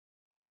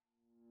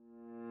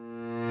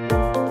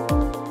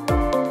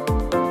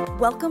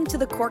Welcome to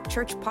the Cork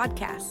Church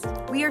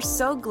Podcast. We are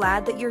so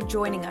glad that you're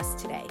joining us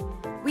today.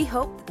 We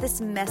hope that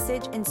this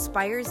message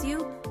inspires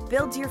you,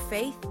 builds your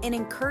faith, and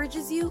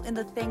encourages you in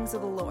the things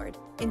of the Lord.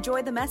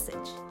 Enjoy the message.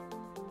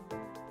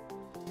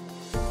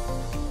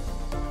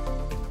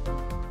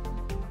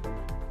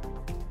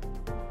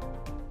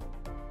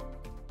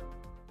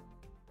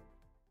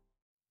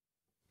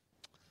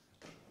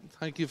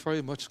 Thank you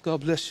very much.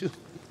 God bless you.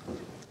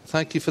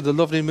 Thank you for the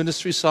lovely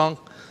ministry song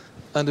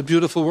and the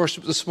beautiful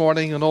worship this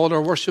morning, and all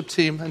our worship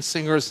team and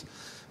singers.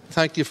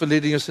 Thank you for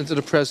leading us into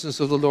the presence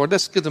of the Lord.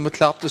 Let's give them a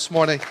clap this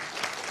morning.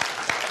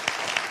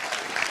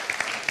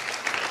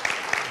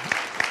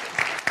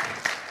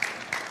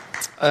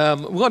 We're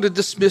going to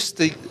dismiss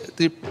the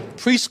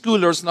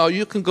preschoolers now.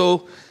 You can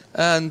go,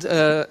 and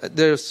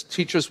there's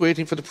teachers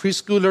waiting for the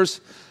preschoolers.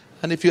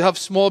 And if you have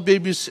small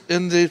babies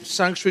in the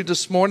sanctuary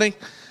this morning,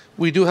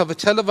 we do have a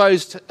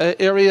televised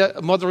area,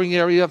 a mothering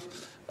area,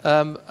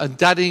 a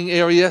dadding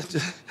area,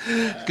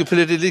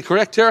 politically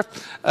correct here,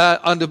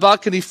 on the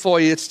balcony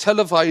foyer. It's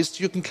televised.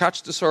 You can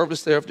catch the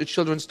service there if the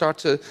children start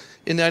to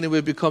in any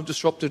way become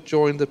disrupted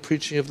during the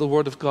preaching of the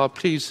Word of God.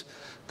 Please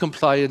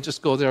comply and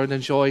just go there and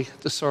enjoy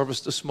the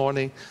service this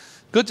morning.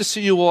 Good to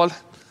see you all.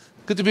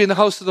 Good to be in the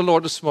house of the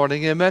Lord this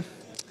morning. Amen.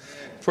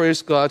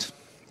 Praise God.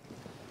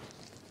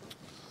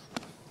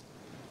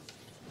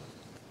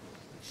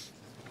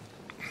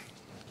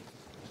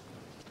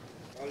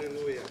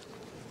 Hallelujah.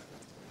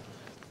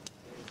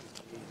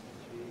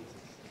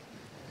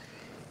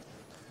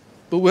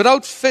 But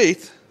without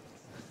faith,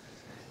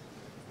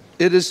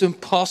 it is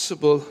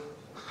impossible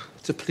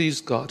to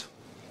please God.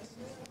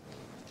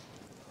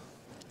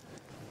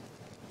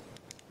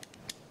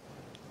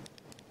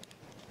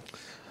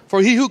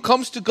 For he who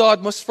comes to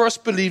God must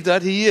first believe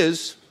that he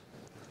is,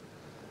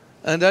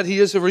 and that he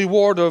is a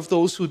rewarder of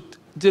those who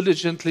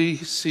diligently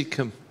seek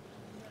him.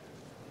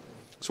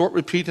 It's worth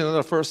repeating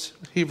another verse,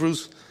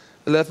 Hebrews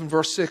 11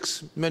 verse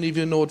 6. Many of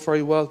you know it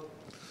very well.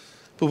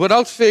 But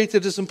without faith,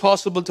 it is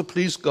impossible to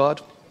please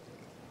God.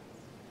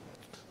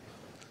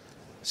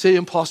 Say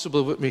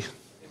impossible with me.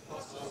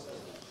 Impossible.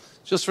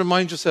 Just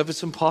remind yourself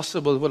it's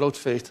impossible without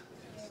faith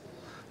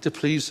to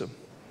please him.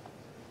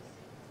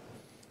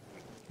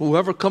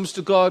 Whoever comes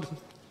to God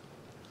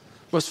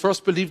must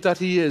first believe that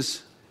he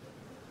is,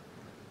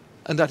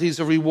 and that he's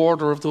a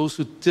rewarder of those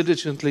who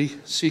diligently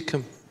seek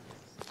him.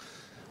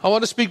 I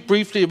want to speak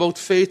briefly about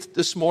faith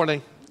this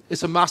morning.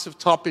 It's a massive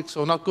topic,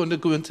 so I'm not going to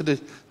go into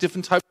the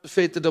different types of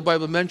faith that the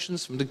Bible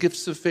mentions, from the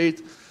gifts of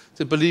faith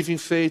to believing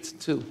faith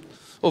to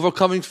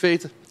overcoming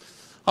faith.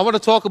 I want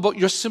to talk about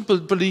your simple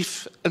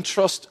belief and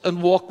trust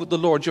and walk with the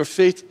Lord, your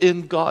faith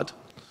in God.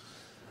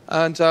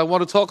 And I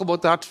want to talk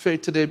about that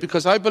faith today,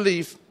 because I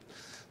believe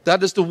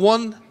that is the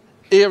one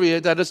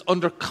area that is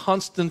under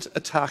constant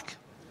attack,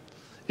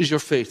 is your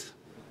faith.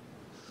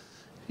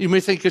 You may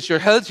think it's your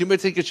health, you may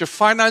think it's your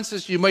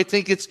finances, you might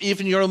think it's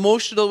even your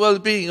emotional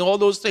well-being. All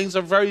those things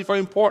are very, very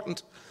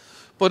important.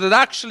 But it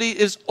actually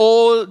is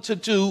all to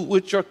do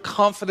with your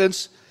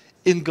confidence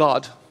in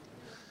God.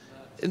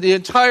 In the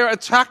entire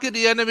attack of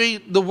the enemy,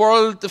 the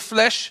world, the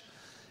flesh,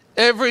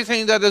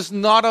 everything that is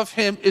not of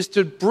him is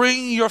to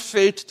bring your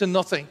faith to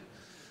nothing,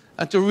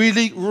 and to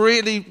really,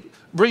 really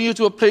bring you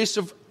to a place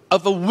of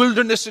a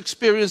wilderness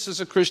experience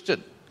as a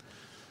Christian.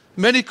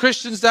 Many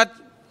Christians that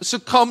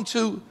succumb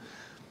to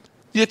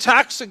the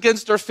attacks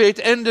against their faith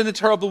end in a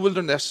terrible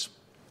wilderness.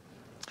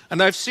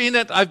 And I've seen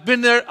it. I've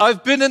been there.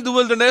 I've been in the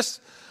wilderness.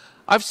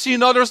 I've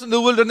seen others in the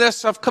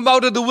wilderness. I've come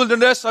out of the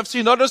wilderness. I've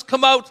seen others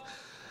come out.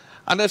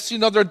 And I've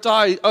seen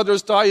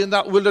others die in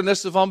that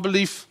wilderness of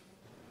unbelief.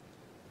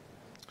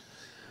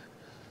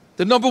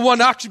 The number one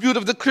attribute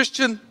of the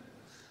Christian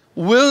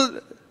will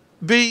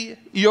be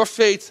your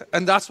faith.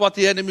 And that's what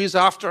the enemy is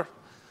after.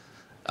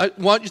 I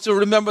want you to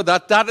remember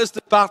that. That is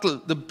the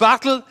battle. The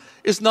battle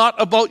is not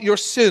about your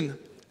sin.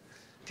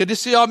 Can you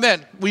say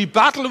amen? We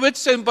battle with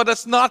sin, but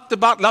it's not the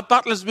battle. That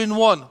battle has been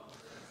won.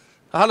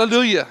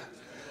 Hallelujah.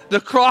 The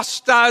cross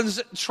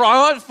stands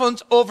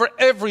triumphant over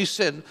every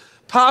sin,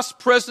 past,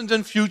 present,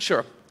 and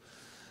future.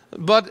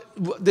 But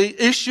the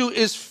issue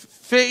is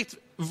faith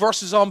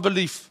versus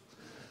unbelief.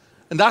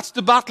 And that's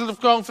the battle of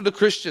ground for the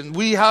Christian.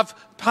 We have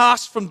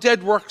passed from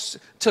dead works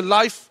to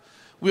life.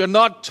 We are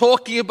not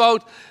talking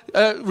about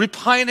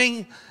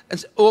repining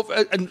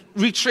and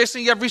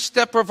retracing every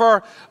step of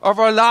our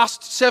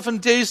last 7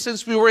 days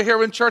since we were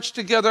here in church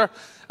together,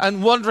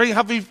 and wondering,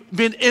 have we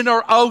been in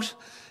or out?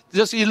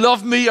 Does he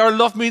love me or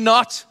love me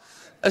not?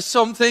 As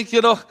some think,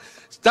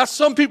 that's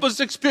some people's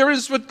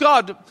experience with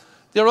God.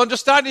 Their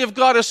understanding of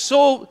God is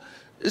so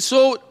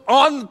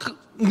on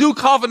New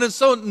Covenant,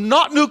 so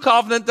not New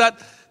Covenant,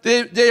 that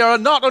they are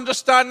not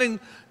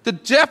understanding the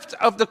depth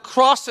of the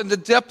cross and the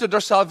depth of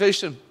their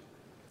salvation.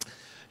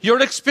 Your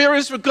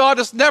experience with God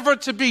is never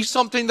to be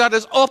something that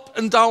is up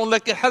and down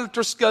like a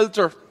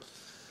helter-skelter.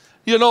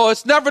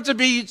 It's never to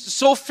be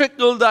so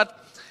fickle that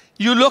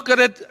you look at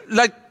it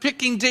like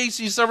picking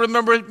daisies. I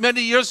remember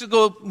many years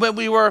ago when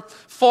we were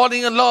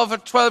falling in love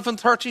at 12 and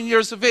 13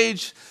 years of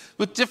age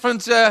with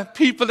different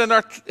people in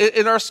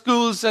our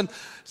schools, and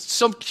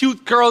some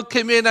cute girl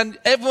came in, and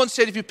everyone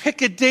said, if you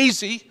pick a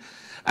daisy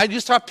and you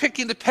start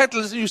picking the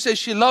petals and you say,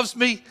 she loves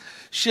me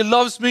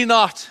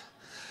not.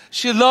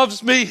 She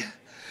loves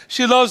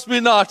me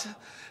not.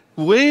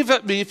 Wave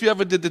at me if you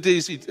ever did the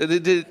daisy.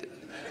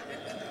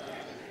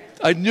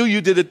 I knew you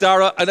did it,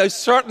 Dara, and I'm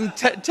certain,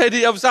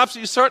 Teddy, I was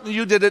absolutely certain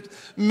you did it.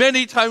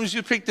 Many times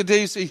you picked the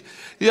daisy.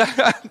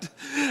 Yeah.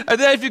 And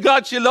then if you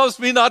got, she loves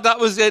me not, that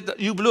was it.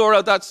 You blew her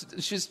out,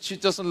 she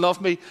doesn't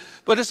love me.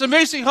 But it's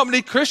amazing how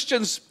many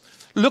Christians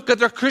look at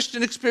their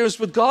Christian experience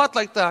with God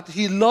like that.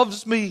 He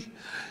loves me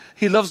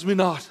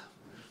not.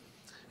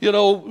 You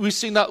know, we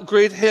sing that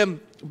great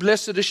hymn,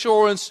 Blessed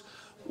Assurance,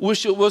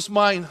 wish it was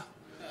mine.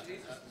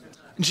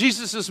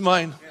 Jesus is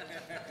mine.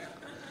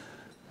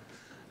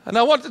 And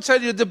I want to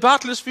tell you, the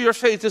battle is for your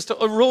faith is to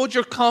erode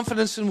your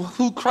confidence in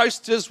who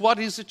Christ is, what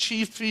he's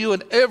achieved for you,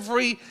 and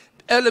every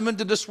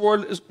element of this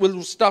world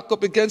will stack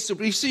up against it.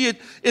 We see it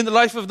in the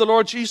life of the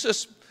Lord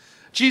Jesus.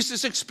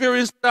 Jesus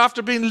experienced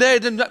after being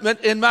led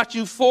in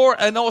Matthew 4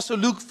 and also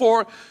Luke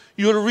 4.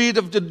 You'll read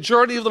of the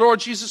journey of the Lord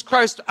Jesus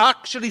Christ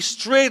actually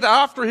straight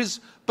after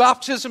his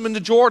baptism in the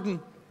Jordan.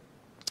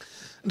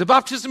 The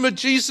baptism of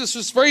Jesus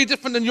was very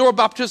different than your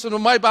baptism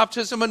and my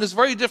baptism, and is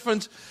very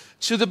different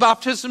to the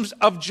baptisms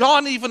of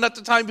John even at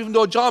the time. Even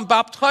though John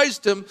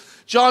baptized him,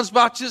 John's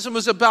baptism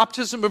was a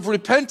baptism of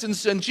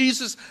repentance, and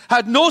Jesus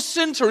had no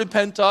sin to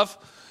repent of.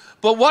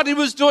 But what he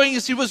was doing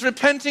is he was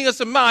repenting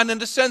as a man in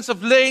the sense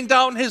of laying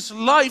down his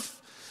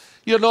life,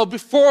 you know,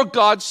 before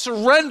God,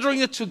 surrendering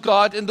it to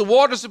God in the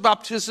waters of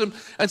baptism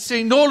and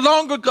saying, no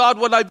longer, God,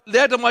 will I be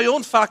led on my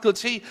own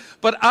faculty,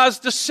 but as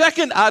the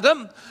second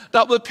Adam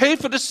that will pay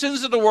for the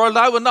sins of the world,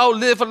 I will now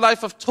live a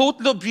life of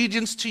total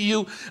obedience to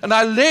you. And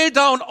I lay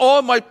down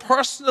all my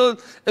personal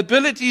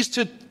abilities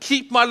to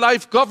keep my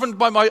life governed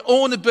by my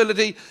own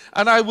ability,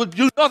 and I will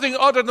do nothing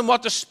other than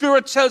what the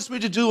Spirit tells me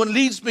to do and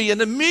leads me.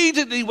 And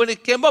immediately when he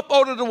came up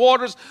out of the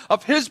waters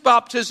of his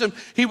baptism,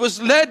 he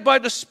was led by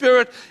the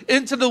Spirit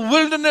into the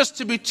wilderness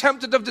to be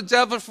tempted of the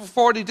devil for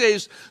 40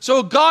 days.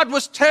 So God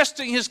was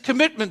testing his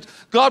commitment.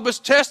 God was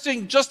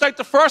testing, just like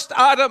the first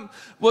Adam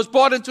was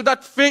brought into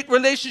that faith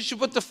relationship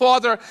with the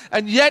Father,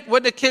 and yet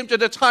when it came to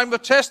the time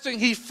of testing,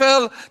 he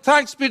fell.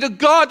 Thanks be to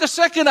God, the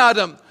second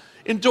Adam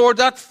endured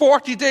that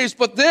 40 days.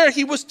 But there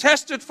he was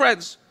tested,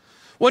 friends.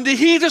 When the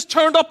heat is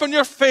turned up in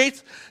your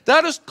faith,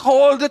 that is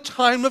called the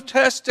time of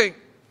testing.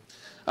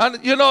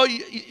 And you know,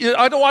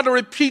 I don't want to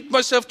repeat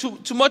myself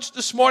too much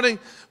this morning,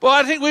 but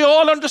I think we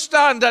all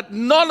understand that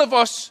none of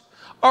us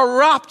are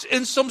wrapped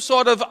in some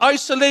sort of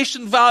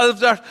isolation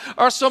valve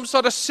or some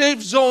sort of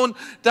safe zone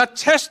that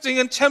testing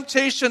and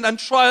temptation and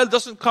trial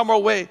doesn't come our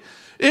way.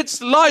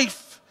 It's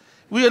life.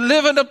 We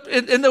live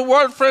in the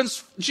world,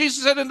 friends.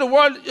 Jesus said in the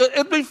world,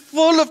 it'll be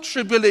full of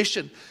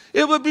tribulation.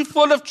 It will be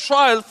full of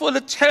trial, full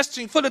of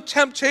testing, full of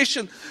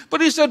temptation.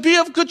 But he said, be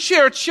of good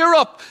cheer, cheer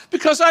up,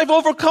 because I've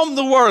overcome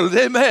the world.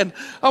 Amen.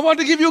 I want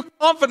to give you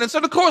confidence.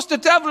 And of course, the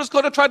devil is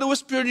going to try to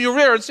whisper in your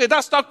ear and say,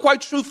 that's not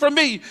quite true for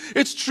me.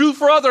 It's true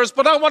for others.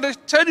 But I want to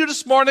tell you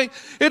this morning,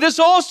 it is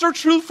also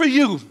true for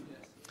you.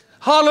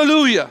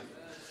 Hallelujah.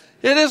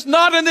 It is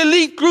not an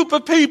elite group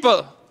of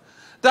people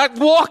that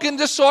walk in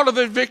this sort of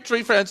a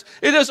victory, friends.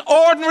 It is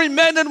ordinary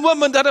men and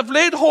women that have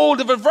laid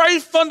hold of a very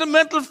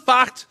fundamental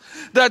fact,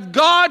 that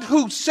God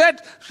who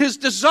set his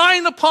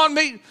design upon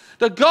me,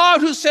 that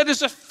God who set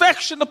his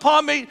affection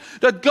upon me,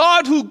 that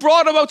God who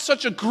brought about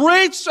such a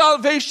great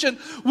salvation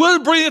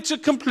will bring it to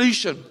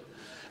completion.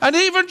 And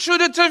even through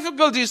the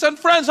difficulties, and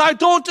friends, I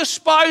don't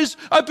despise,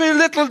 I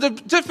belittle the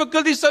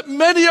difficulties that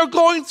many are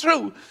going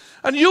through.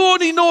 And you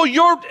only know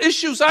your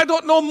issues. I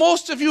don't know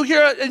most of you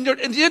here in the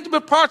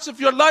intimate parts of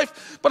your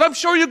life, but I'm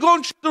sure you're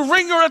going through the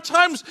ringer at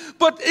times.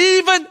 But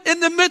even in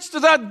the midst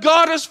of that,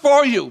 God is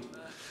for you.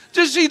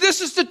 You see,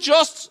 this is the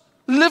just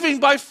living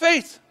by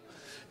faith.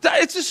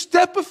 It's a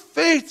step of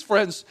faith,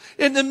 friends,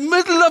 in the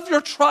middle of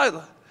your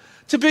trial,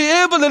 to be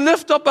able to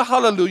lift up a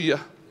hallelujah.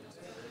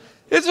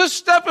 It's a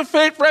step of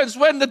faith, friends,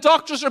 when the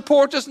doctor's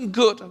report isn't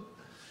good,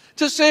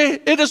 to say,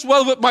 it is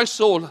well with my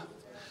soul.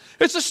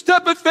 It's a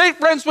step of faith,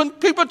 friends, when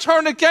people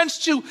turn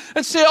against you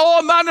and say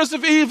all manners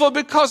of evil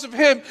because of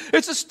him.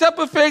 It's a step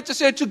of faith to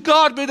say, to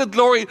God be the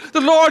glory.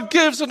 The Lord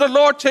gives and the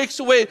Lord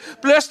takes away.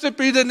 Blessed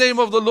be the name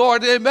of the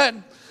Lord.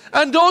 Amen.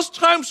 And those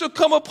times will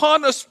come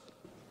upon us.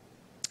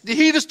 The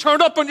heat is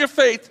turned up on your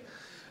faith.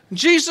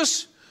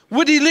 Jesus,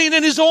 would he lean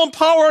in his own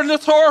power and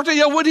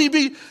authority, or would he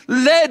be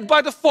led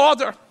by the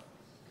Father?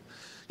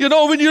 You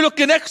know, when you look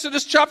in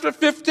Exodus chapter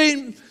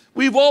 15,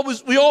 we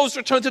always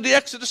return to the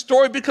Exodus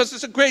story because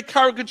it's a great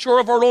caricature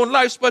of our own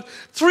lives. But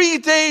 3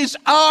 days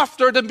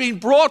after them being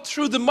brought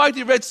through the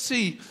mighty Red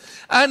Sea,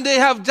 and they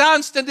have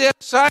danced and they have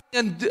sang,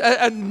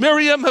 and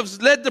Miriam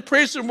has led the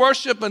praise and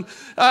worship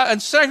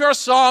and sang her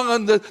song,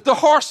 and the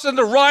horse and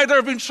the rider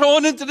have been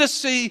thrown into the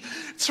sea.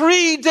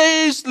 3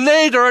 days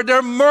later,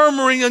 they're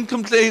murmuring and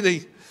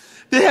complaining.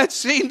 They had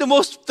seen the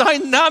most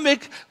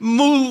dynamic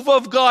move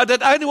of God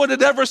that anyone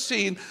had ever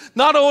seen.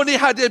 Not only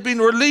had they been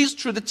released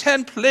through the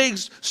 10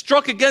 plagues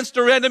struck against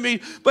their enemy,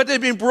 but they'd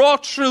been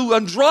brought through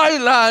on dry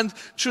land,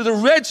 through the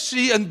Red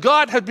Sea, and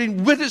God had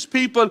been with his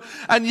people.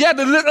 And yet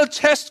a little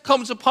test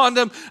comes upon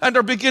them, and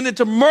they're beginning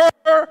to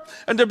murmur,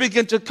 and they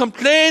begin to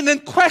complain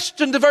and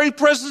question the very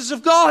presence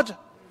of God.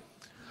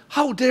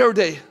 How dare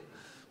they?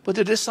 But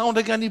did this sound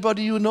like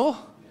anybody you know?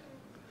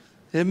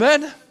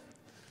 Amen?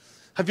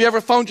 Have you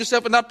ever found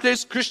yourself in that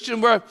place,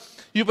 Christian, where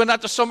you've been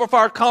at the Summer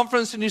Fire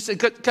Conference and you say,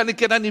 can it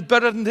get any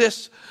better than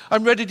this?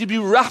 I'm ready to be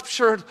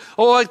raptured.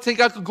 Oh, I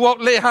think I could go out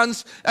and lay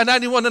hands on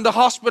anyone in the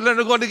hospital and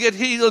they're going to get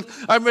healed.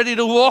 I'm ready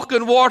to walk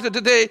in water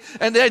today.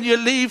 And then you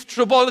leave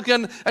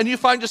Trabolgan and you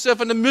find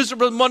yourself in a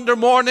miserable Monday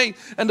morning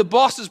and the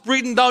boss is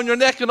breathing down your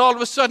neck and all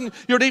of a sudden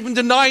you're even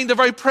denying the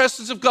very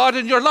presence of God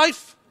in your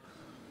life.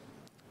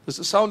 Does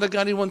it sound like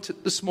anyone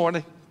this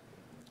morning?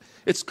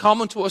 It's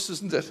common to us,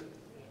 isn't it?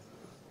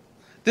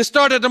 They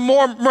started to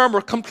murmur,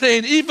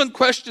 complain, even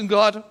question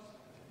God.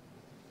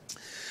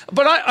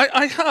 But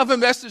I have a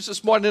message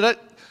this morning,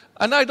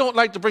 and I don't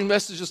like to bring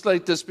messages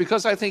like this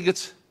because I think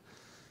it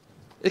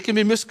can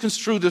be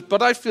misconstrued.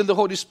 But I feel the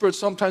Holy Spirit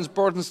sometimes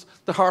burdens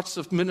the hearts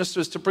of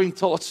ministers to bring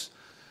thoughts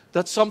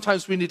that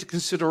sometimes we need to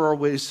consider our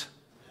ways.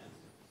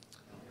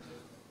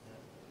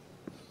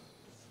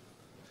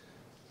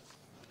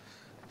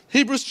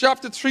 Hebrews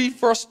chapter 3,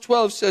 verse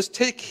 12 says,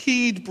 "Take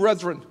heed,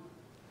 brethren."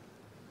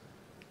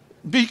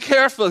 Be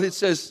careful, it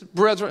says,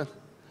 brethren,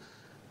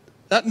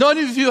 that none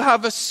of you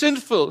have a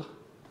sinful,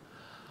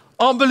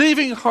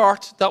 unbelieving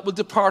heart that will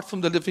depart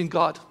from the living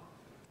God.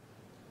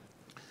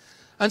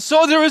 And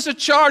so there is a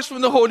charge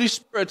from the Holy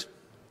Spirit.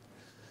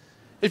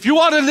 If you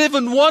want to live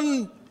in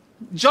one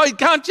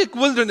gigantic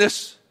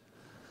wilderness,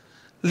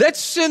 let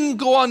sin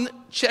go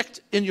unchecked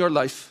in your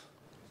life.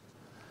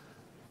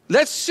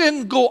 Let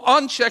sin go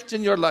unchecked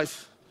in your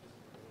life.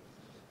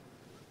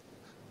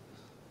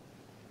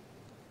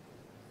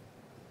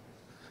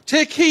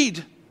 Take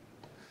heed.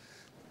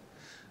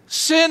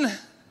 Sin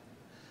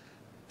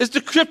is the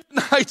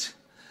kryptonite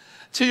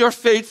to your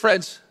faith,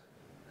 friends.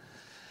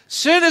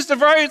 Sin is the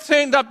very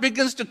thing that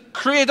begins to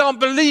create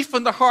unbelief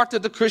in the heart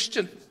of the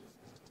Christian.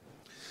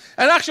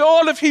 And actually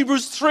all of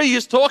Hebrews 3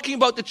 is talking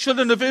about the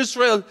children of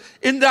Israel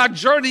in that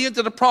journey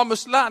into the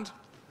promised land.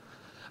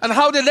 And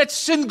how they let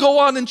sin go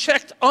on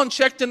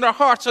unchecked in their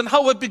hearts, and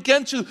how it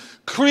began to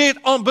create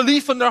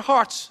unbelief in their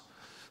hearts.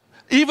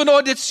 Even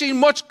though they'd seen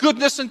much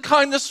goodness and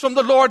kindness from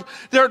the Lord,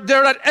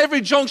 they're at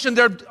every junction.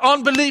 They're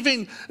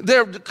unbelieving,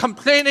 they're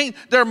complaining,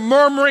 they're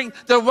murmuring,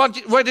 they're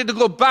ready to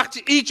go back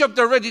to Egypt,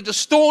 they're ready to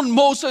stone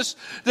Moses,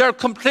 they're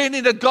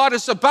complaining that God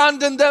has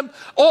abandoned them,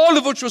 all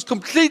of which was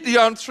completely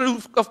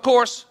untrue, of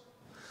course.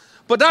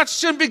 But that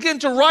sin began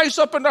to rise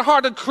up in their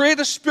heart and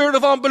create a spirit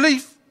of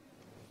unbelief.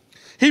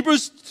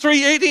 Hebrews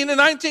 3:18 and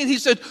 19, he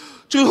said,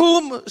 "To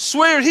whom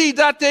sware he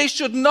that they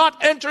should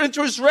not enter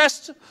into his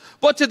rest,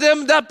 but to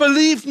them that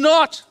believed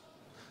not."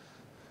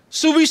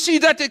 So we see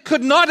that they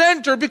could not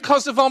enter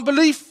because of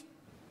unbelief.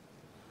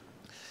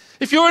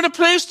 If you're in a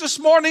place this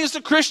morning as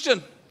a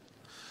Christian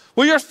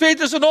where your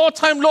faith is an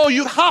all-time low,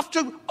 you have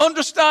to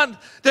understand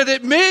that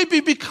it may be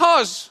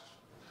because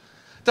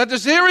that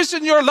there's areas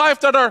in your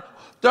life that are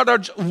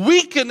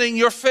weakening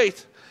your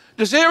faith.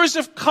 There's areas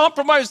of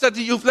compromise that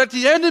you've let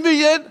the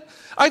enemy in.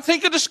 I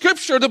think in the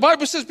scripture, the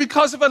Bible says,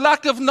 because of a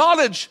lack of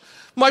knowledge,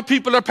 my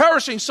people are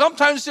perishing.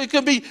 Sometimes it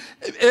can be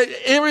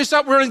areas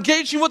that we're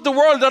engaging with the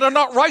world that are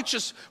not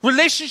righteous,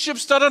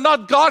 relationships that are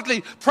not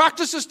godly,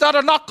 practices that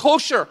are not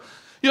kosher,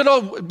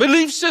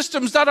 belief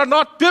systems that are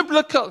not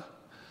biblical.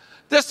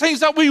 There's things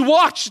that we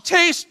watch,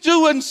 taste,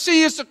 do, and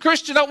see as a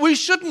Christian that we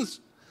shouldn't.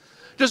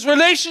 There's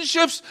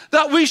relationships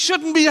that we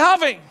shouldn't be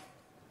having.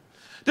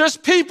 There's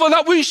people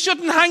that we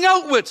shouldn't hang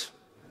out with.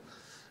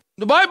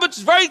 The Bible is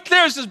very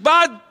clear. It says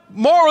bad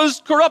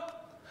morals corrupt,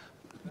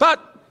 bad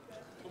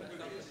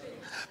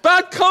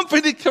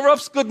company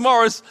corrupts good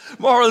morals.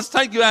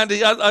 Thank you,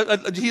 Andy.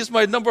 He's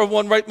my number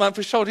one right man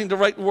for shouting the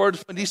right word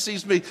when he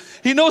sees me.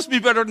 He knows me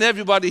better than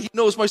everybody. He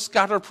knows my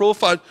scatter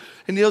profile.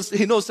 And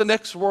he knows the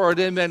next word.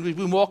 Amen. We've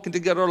been walking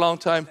together a long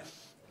time.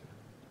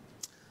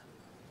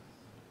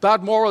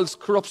 Bad morals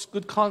corrupts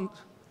good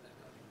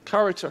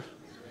character.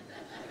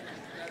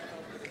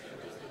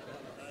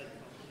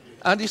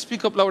 Andy,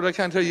 speak up louder. I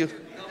can't hear you.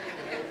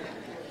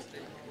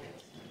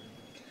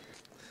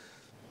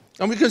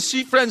 And we can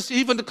see, friends,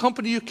 even the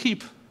company you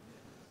keep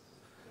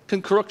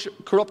can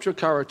corrupt your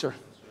character.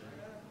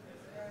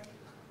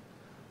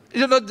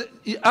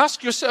 You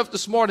ask yourself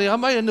this morning,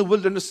 am I in the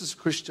wilderness as a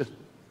Christian?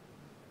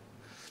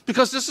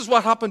 Because this is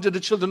what happened to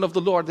the children of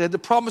the Lord. They had the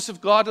promise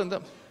of God in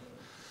them.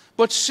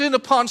 But sin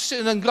upon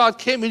sin, and God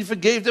came and he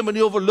forgave them and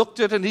he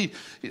overlooked it, and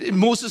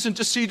Moses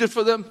interceded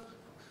for them.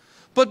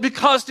 But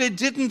because they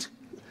didn't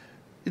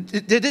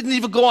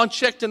even go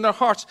unchecked in their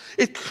hearts,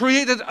 it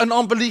created an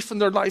unbelief in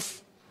their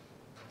life.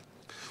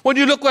 When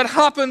you look what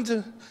happened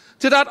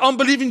to that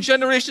unbelieving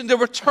generation, they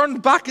were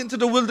turned back into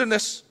the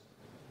wilderness.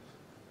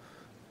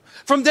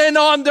 From then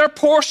on, their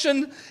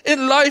portion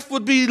in life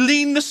would be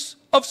leanness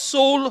of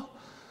soul,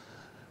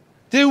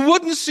 they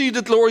wouldn't see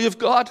the glory of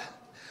God.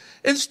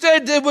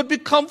 Instead, they would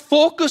become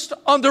focused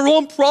on their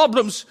own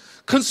problems,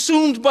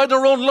 consumed by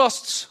their own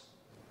lusts.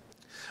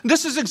 And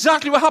this is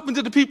exactly what happened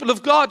to the people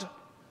of God.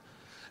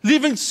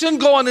 Leaving sin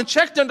go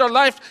unchecked in their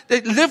life,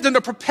 they lived in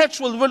a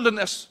perpetual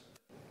wilderness.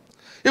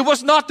 It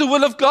was not the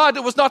will of God.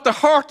 It was not the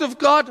heart of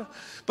God.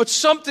 But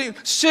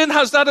sin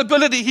has that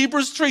ability.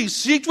 Hebrews 3,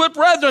 see to it,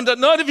 brethren, that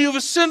none of you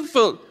is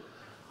sinful.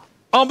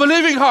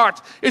 Unbelieving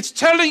heart. It's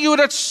telling you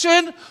that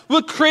sin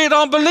will create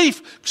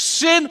unbelief.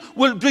 Sin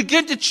will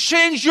begin to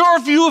change your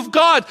view of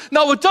God.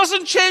 Now, it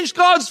doesn't change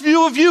God's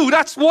view of you.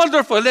 That's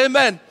wonderful.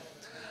 Amen.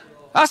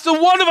 That's the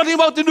wonderful thing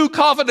about the new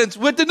covenant.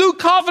 With the new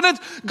covenant,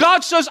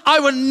 God says,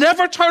 I will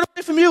never turn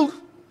away from you.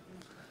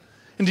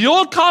 In the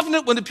old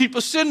covenant, when the people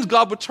sinned,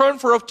 God would turn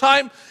for a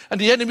time, and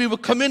the enemy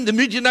would come in. The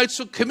Midianites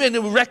would come in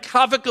and would wreak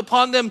havoc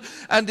upon them,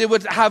 and they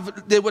would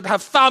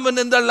have famine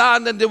in the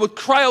land, and they would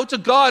cry out to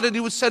God, and He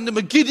would send them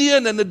a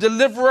Gideon and a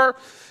deliverer,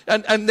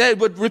 and they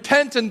would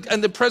repent, and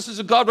the presence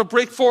of God would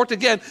break forth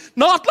again.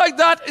 Not like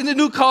that in the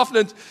new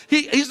covenant.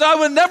 He said, I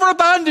will never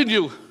abandon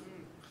you.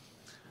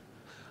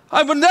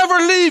 I will never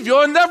leave you.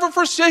 I'll never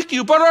forsake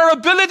you. But our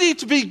ability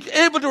to be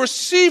able to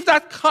receive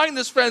that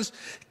kindness, friends,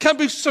 can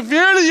be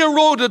severely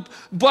eroded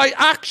by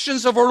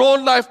actions of our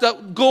own life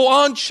that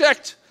go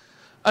unchecked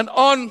and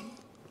undealt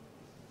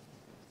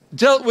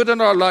with in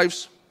our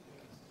lives.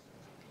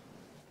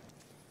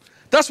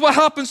 That's what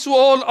happens to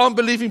all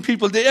unbelieving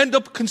people. They end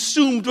up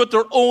consumed with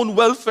their own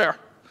welfare.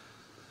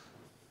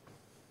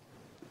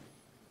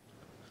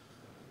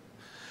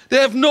 They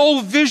have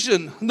no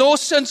vision, no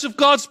sense of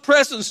God's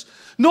presence,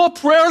 no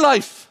prayer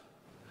life.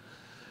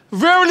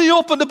 Rarely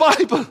open the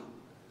Bible.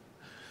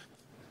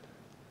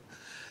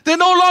 They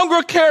no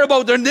longer care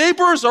about their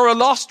neighbors or a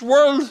lost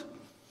world,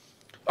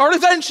 or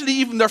eventually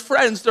even their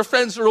friends. Their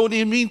friends are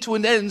only a means to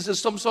an end, as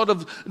some sort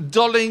of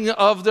dulling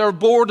of their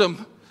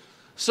boredom,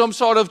 some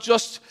sort of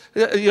just,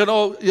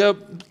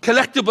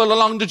 collectible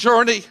along the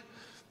journey.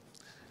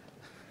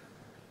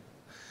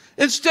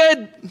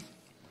 Instead,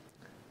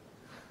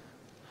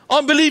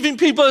 unbelieving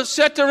people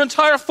set their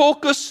entire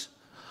focus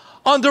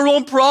on their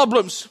own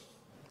problems,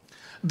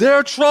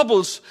 their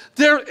troubles,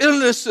 their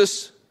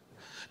illnesses.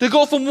 They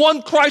go from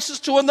one crisis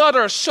to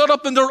another, shut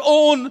up in their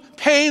own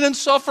pain and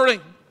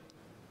suffering.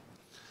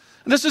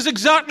 And this is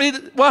exactly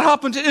what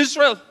happened to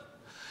Israel.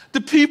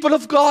 The people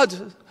of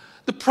God,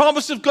 the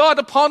promise of God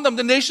upon them,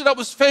 the nation that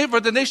was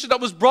favored, the nation that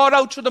was brought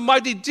out through the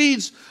mighty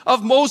deeds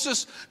of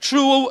Moses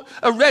through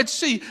a Red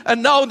Sea,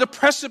 and now in the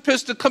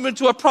precipice to come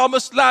into a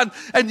promised land.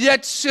 And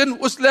yet sin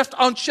was left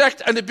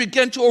unchecked, and it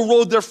began to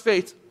erode their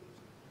faith.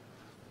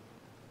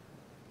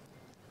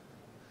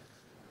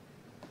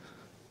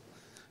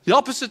 The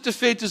opposite to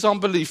faith is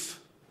unbelief.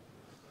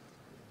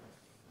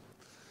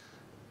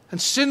 And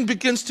sin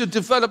begins to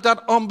develop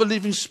that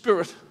unbelieving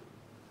spirit.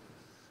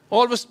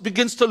 Always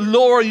begins to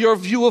lower your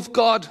view of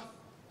God.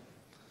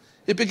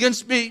 It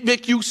begins to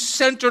make you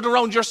centered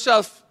around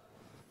yourself.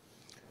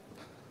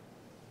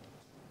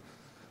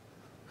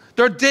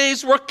 Their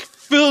days were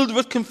filled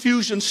with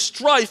confusion,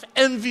 strife,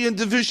 envy, and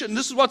division.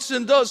 This is what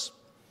sin does.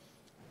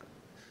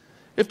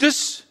 If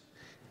this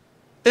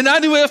in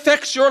any way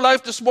affects your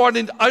life this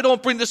morning, I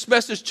don't bring this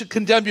message to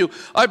condemn you.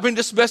 I bring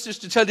this message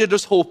to tell you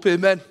there's hope.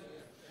 Amen.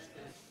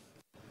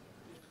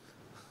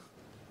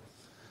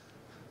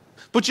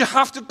 But you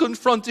have to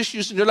confront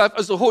issues in your life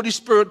as the Holy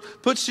Spirit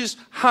puts His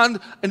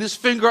hand and His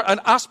finger on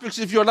aspects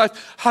of your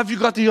life. Have you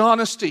got the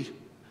honesty?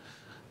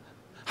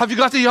 Have you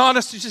got the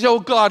honesty to say,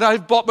 oh God,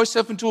 I've brought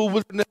myself into a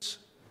wilderness.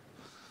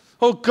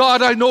 Oh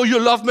God, I know you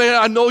love me.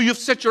 I know you've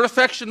set your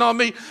affection on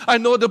me. I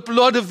know the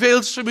blood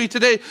avails for me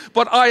today.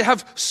 But I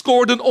have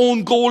scored an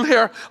own goal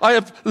here. I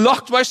have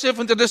locked myself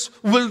into this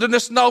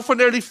wilderness now for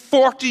nearly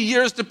 40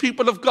 years. The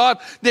people of God,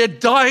 they're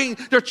dying.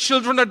 Their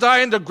children are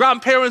dying. Their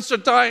grandparents are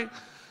dying.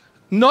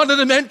 None of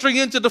them entering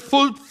into the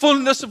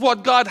fullness of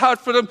what God had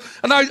for them.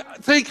 And I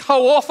think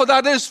how awful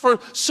that is for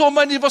so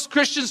many of us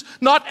Christians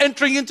not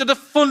entering into the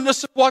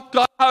fullness of what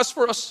God has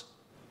for us.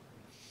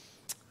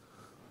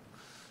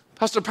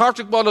 Pastor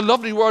Patrick brought a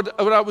lovely word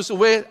when I was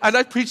away, and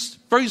I preached a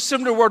very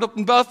similar word up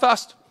in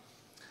Belfast.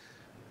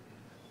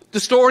 The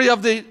story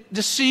of the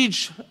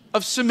siege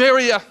of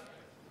Samaria.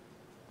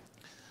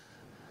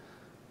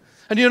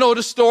 And you know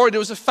the story, there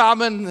was a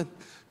famine,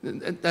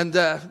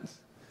 and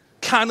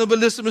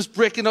cannibalism is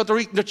breaking out. They're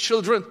eating their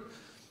children.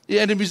 The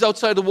enemy's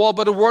outside the wall,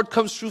 but a word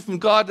comes through from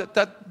God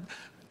that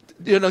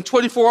in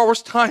 24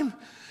 hours' time,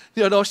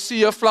 a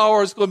sea of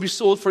flour is going to be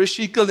sold for a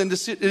shekel in the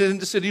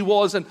city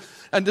walls.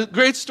 And the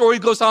great story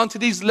goes on to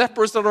these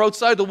lepers that are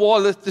outside the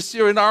wall. The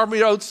Syrian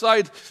army are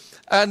outside,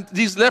 and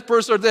these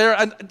lepers are there.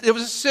 And there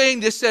was a saying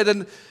they said,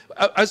 and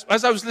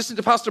as I was listening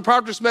to Pastor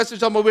Parker's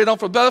message on my way down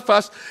from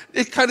Belfast,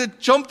 it kind of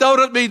jumped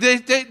out at me.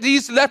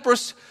 These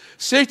lepers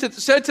said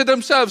to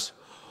themselves,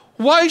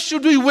 why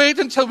should we wait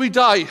until we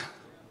die?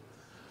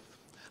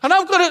 And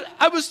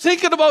I was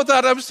thinking about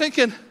that. I was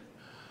thinking,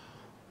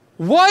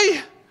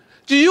 why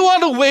do you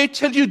want to wait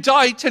till you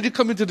die, till you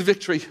come into the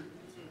victory?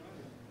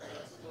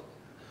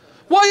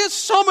 Why is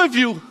some of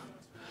you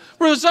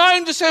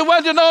resigned to say,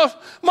 well,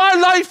 my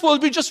life will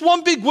be just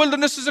one big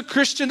wilderness as a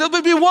Christian. There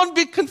will be one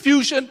big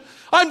confusion.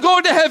 I'm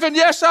going to heaven,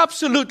 yes,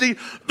 absolutely.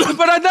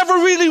 But I never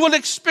really will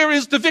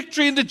experience the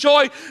victory and the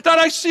joy that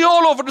I see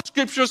all over the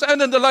scriptures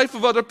and in the life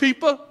of other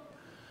people.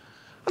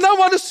 And I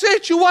want to say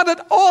to you what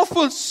an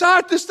awful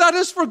sadness that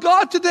is for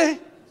God today.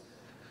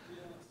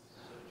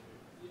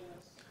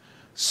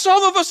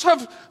 Some of us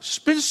have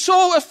been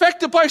so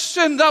affected by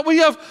sin that we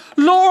have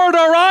lowered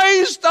our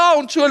eyes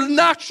down to a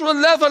natural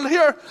level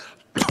here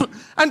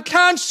and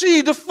can't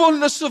see the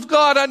fullness of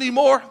God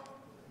anymore.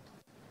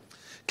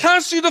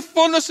 Can't see the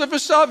fullness of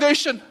His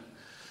salvation.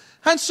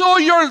 And so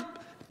your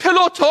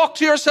pillow talk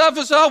to yourself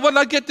is, when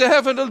I get to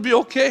heaven, it'll be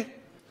okay.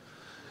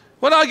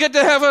 When I get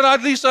to heaven,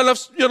 at least I'll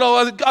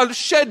have, I'll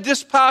shed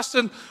this past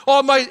and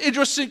all my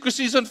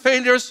idiosyncrasies and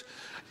failures.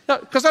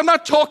 Because I'm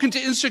not talking to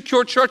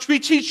insecure church. We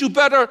teach you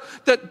better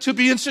to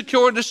be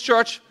insecure in this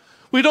church.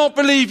 We don't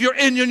believe you're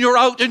in and you're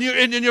out and you're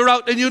in and you're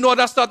out. And you know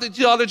that's not the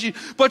theology.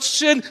 But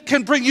sin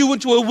can bring you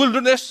into a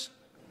wilderness.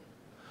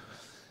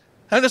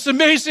 And it's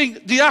amazing,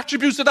 the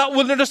attributes of that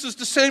wilderness is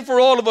the same for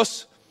all of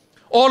us.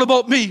 All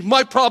about me,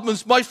 my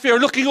problems, my fear,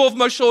 looking over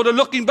my shoulder,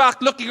 looking back,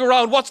 looking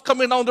around, what's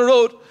coming down the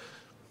road.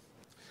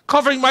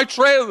 Covering my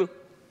trail.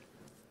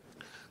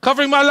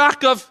 Covering my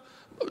lack of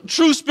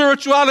true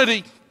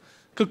spirituality.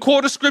 Could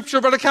quote a scripture,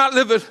 but I can't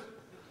live it.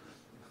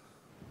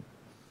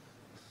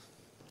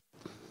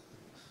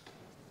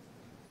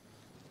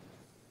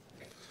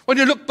 When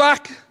you look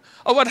back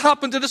at what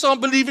happened to this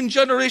unbelieving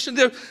generation,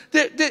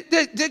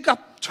 they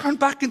got turned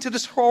back into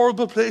this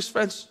horrible place,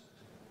 friends.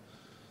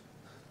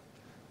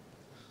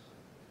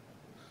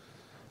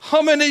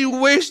 How many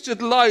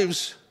wasted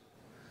lives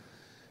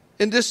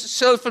in this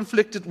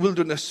self-inflicted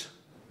wilderness?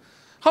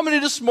 How many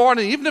this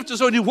morning, even if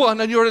there's only one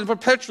and you're in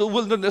perpetual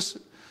wilderness,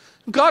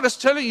 God is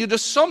telling you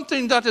there's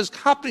something that is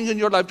happening in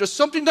your life. There's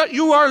something that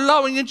you are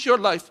allowing into your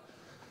life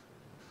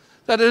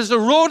that is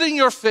eroding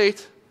your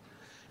faith.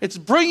 It's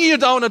bringing you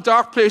down a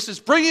dark place. It's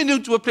bringing you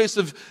to a place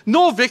of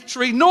no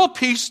victory, no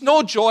peace,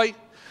 no joy.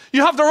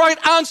 You have the right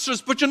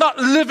answers, but you're not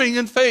living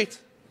in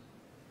faith.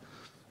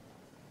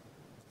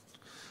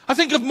 I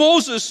think of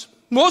Moses.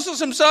 Moses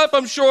himself,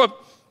 I'm sure,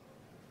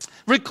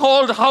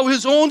 recalled how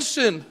his own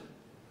sin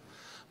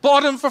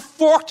brought him for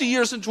 40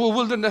 years into a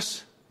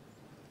wilderness.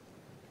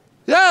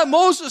 Yeah,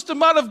 Moses, the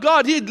man of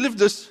God, he had lived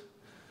this.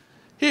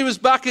 He was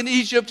back in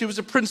Egypt. He was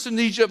a prince in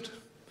Egypt.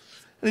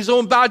 And his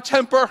own bad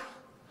temper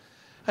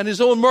and his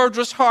own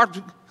murderous heart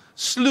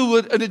slew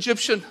an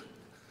Egyptian.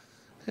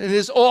 And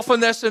his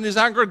awfulness and his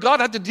anger, God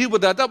had to deal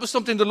with that. That was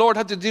something the Lord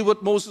had to deal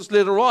with Moses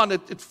later on.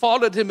 It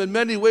followed him in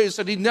many ways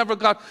that he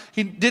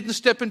didn't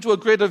step into a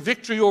greater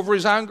victory over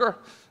his anger.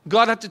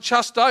 God had to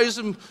chastise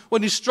him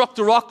when he struck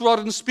the rock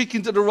rather than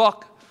speaking to the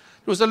rock.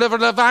 There was a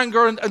level of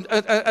anger and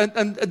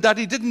that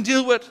he didn't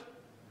deal with.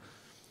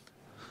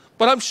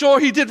 But I'm sure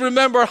he did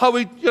remember how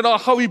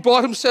he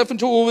brought himself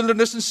into a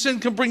wilderness, and sin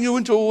can bring you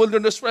into a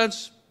wilderness,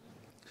 friends.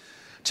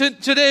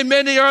 Today,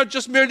 many are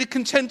just merely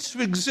content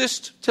to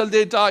exist till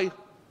they die.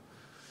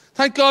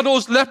 Thank God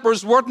those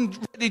lepers weren't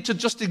ready to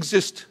just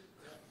exist.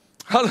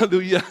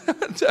 Hallelujah.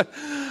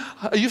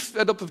 Are you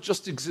fed up of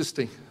just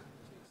existing?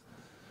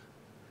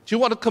 Do you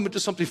want to come into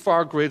something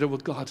far greater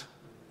with God?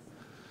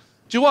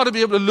 Do you want to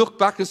be able to look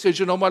back and say,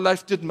 my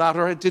life did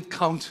matter, it did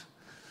count?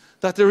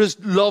 That there is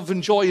love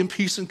and joy and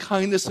peace and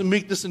kindness and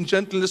meekness and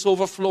gentleness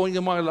overflowing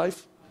in my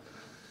life.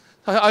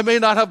 I may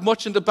not have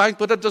much in the bank,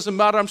 but that doesn't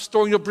matter. I'm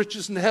storing up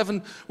riches in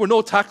heaven where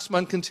no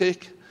taxman can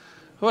take.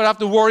 I don't have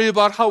to worry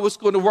about how it's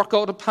going to work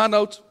out or pan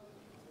out.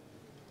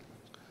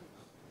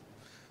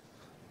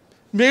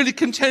 Merely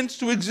content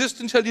to exist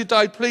until you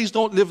die. Please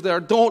don't live there.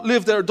 Don't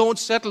live there. Don't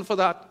settle for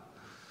that.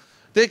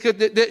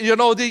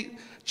 The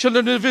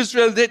children of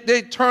Israel,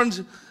 they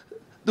turned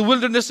the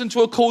wilderness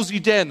into a cozy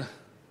den.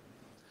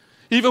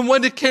 Even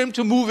when it came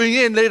to moving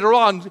in later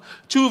on,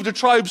 two of the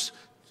tribes,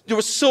 they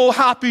were so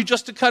happy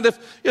just to kind of,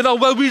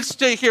 we'll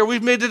stay here.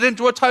 We've made it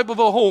into a type of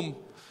a home.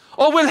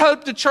 Or we'll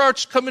help the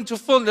church come into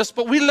fullness,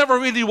 but we'll never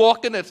really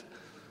walk in it.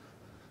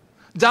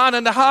 Dan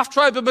and the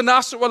half-tribe of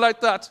Manasseh were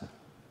like that.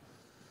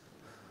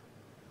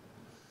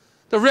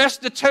 The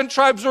rest, the 10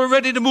 tribes were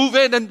ready to move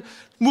in and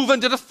move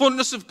into the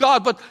fullness of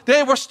God, but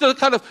they were still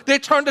they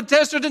turned the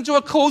desert into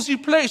a cozy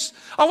place.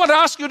 I want to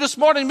ask you this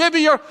morning, maybe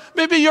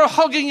you're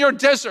hugging your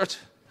desert.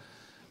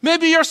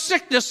 Maybe your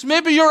sickness,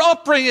 maybe your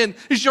upbringing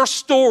is your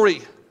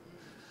story.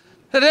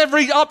 At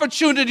every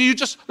opportunity, you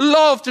just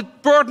love to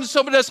burden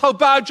somebody else how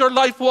bad your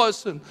life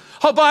was and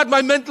how bad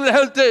my mental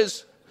health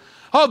is.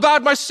 How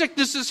bad my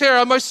sickness is here,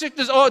 and my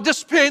sickness,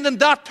 this pain and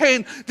that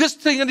pain, this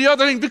thing and the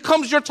other thing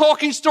becomes your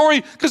talking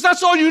story because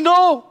that's all you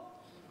know.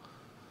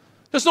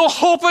 There's no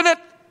hope in it.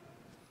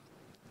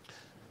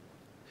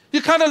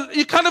 You kind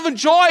of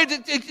enjoy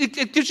it.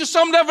 It gives you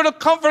some level of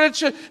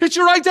comfort. It's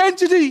your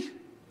identity.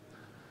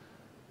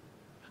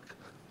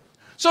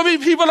 So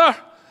many people are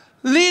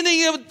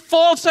leaning in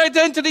false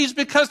identities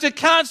because they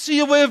can't see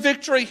a way of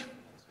victory.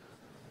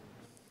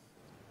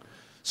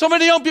 So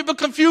many young people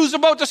confused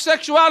about their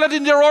sexuality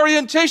and their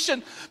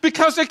orientation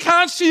because they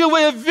can't see a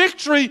way of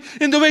victory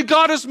in the way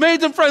God has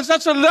made them, friends.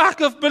 That's a lack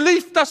of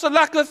belief. That's a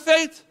lack of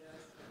faith.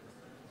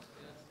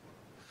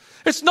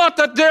 It's not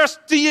that their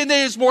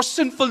DNA is more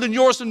sinful than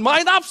yours and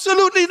mine.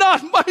 Absolutely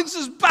not. Mine's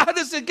as bad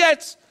as it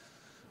gets.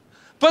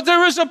 But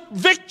there is a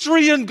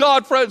victory in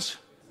God, friends.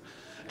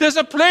 There's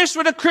a place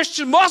where the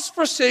Christian must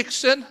forsake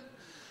sin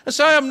and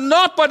say, I am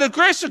not, by the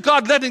grace of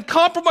God, letting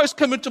compromise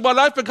come into my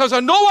life, because I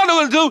know what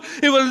it will do.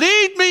 It will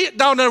lead me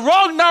down a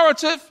wrong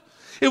narrative.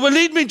 It will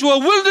lead me to a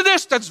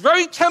wilderness that's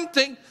very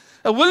tempting.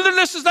 A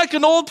wilderness is like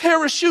an old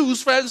pair of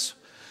shoes, friends.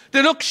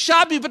 They look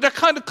shabby, but they're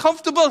kind of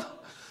comfortable.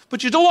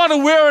 But you don't want to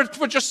wear it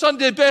with your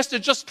Sunday best. It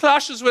just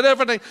clashes with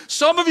everything.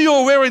 Some of you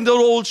are wearing those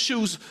old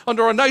shoes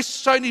under a nice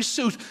shiny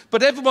suit,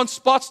 but everyone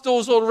spots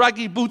those old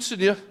raggy boots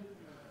in you.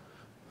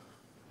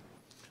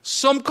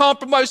 Some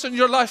compromise in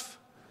your life.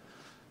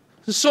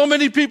 And so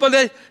many people,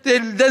 they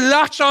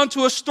latch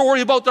onto a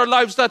story about their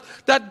lives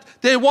that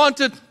they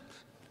wanted.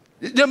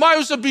 They might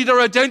as well be their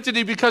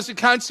identity because they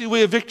can't see a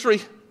way of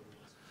victory.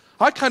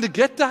 I kind of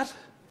get that.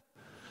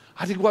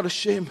 I think what a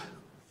shame.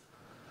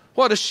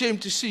 What a shame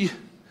to see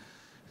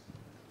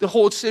the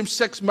whole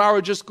same-sex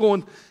marriages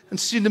going and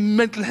seeing the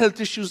mental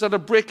health issues that are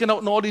breaking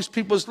out in all these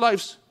people's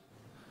lives.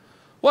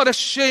 What a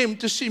shame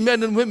to see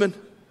men and women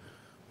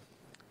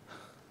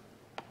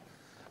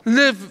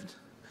live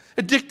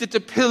addicted to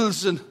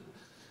pills and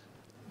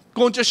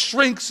going to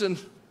shrinks and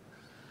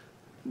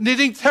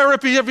needing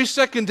therapy every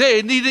second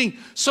day, needing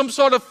some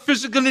sort of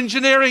physical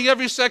engineering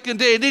every second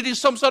day, needing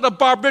some sort of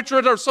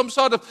barbiturate or some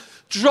sort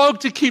of drug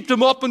to keep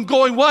them up and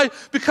going. Why?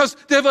 Because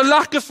they have a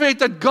lack of faith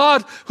that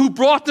God, who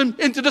brought them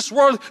into this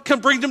world, can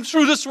bring them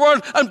through this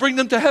world and bring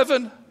them to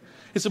heaven.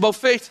 It's about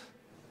faith.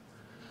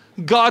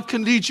 God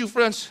can lead you,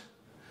 friends.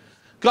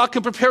 God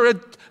can prepare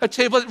a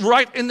table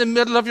right in the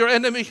middle of your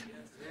enemy.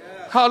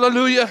 Yeah.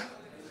 Hallelujah.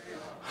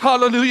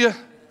 Hallelujah.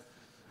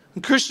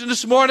 And Christian,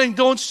 this morning,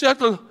 don't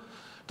settle.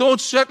 Don't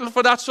settle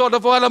for that sort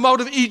of, well, I'm out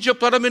of Egypt,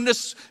 but I'm in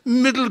this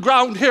middle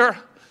ground here.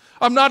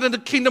 I'm not in the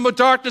kingdom of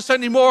darkness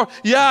anymore.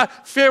 Yeah,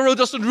 Pharaoh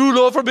doesn't rule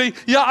over me.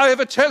 Yeah, I have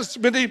a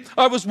testimony.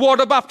 I was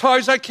water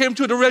baptized. I came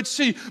to the Red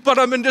Sea, but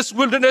I'm in this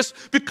wilderness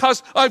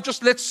because I've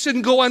just let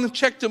sin go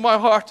unchecked in my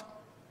heart.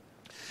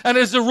 And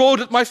it's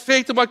eroded my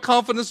faith and my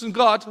confidence in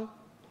God.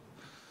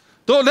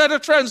 Don't let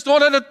it, friends,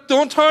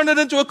 don't turn it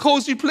into a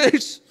cozy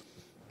place.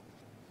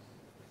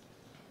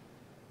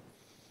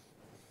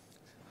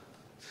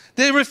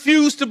 They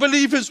refuse to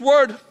believe his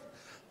word.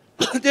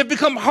 They've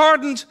become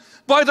hardened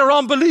by their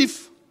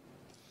unbelief.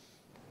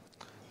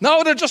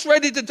 Now they're just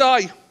ready to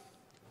die.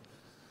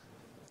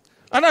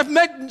 And I've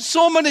met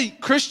so many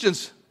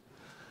Christians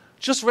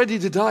just ready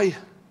to die.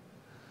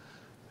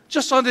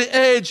 Just on the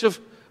edge of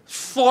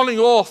falling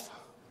off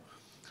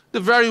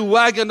the very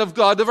wagon of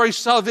God, the very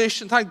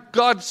salvation. Thank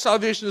God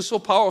salvation is so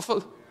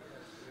powerful.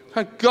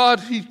 Thank God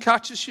he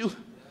catches you.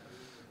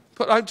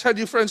 But I'm telling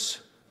you,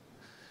 friends,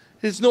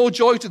 it's no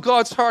joy to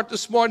God's heart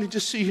this morning to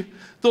see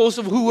those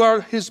who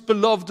are his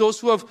beloved, those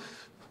who have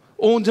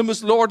owned him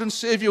as Lord and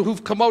Savior,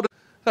 who've come out.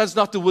 That's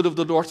not the will of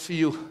the Lord for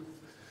you.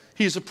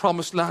 He's a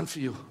promised land for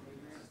you.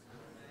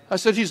 I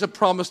said he's a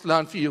promised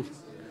land for you.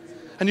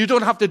 And you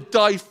don't have to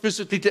die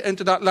physically to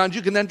enter that land.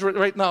 You can enter it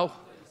right now.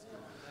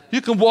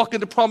 You can walk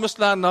in the promised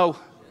land now.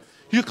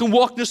 You can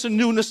walk in this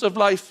newness of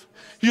life.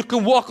 You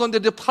can walk under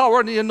the power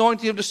and the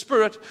anointing of the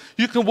Spirit.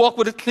 You can walk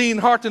with a clean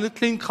heart and a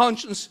clean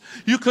conscience.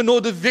 You can know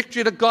the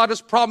victory that God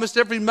has promised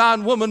every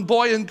man, woman,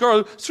 boy, and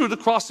girl through the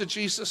cross of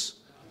Jesus.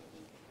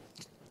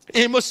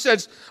 Amos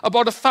says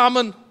about a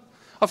famine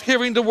of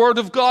hearing the word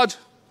of God.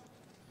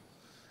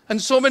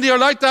 And so many are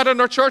like that in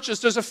our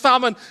churches. There's a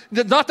famine.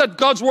 Not that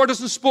God's word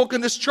isn't spoken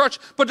in this church,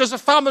 but there's a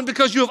famine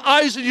because you have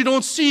eyes and you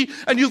don't see,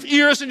 and you have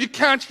ears and you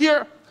can't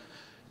hear.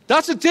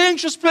 That's a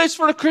dangerous place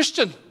for a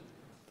Christian.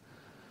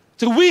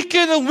 To week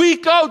in and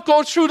week out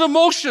go through the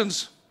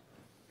motions.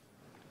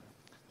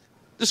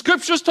 The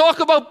scriptures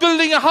talk about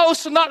building a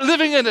house and not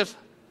living in it.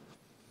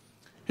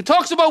 It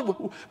talks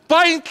about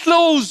buying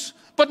clothes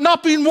but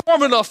not being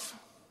warm enough.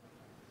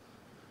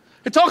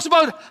 It talks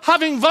about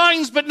having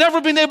vines but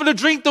never being able to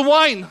drink the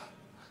wine.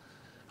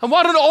 And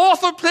what an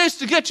awful place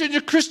to get you in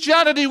your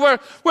Christianity where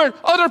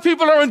other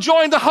people are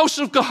enjoying the house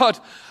of God.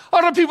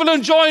 Other people are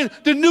enjoying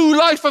the new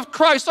life of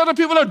Christ. Other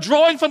people are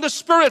drawing from the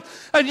Spirit.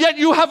 And yet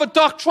you have a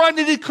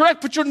doctrinally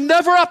correct, but you're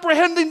never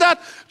apprehending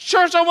that.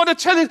 Church, I want to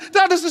tell you,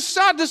 that is a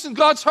sadness in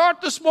God's heart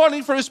this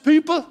morning for his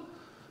people.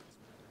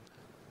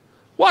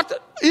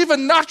 What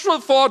even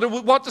natural father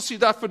would want to see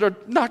that for their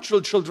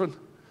natural children?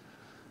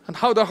 And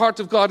how the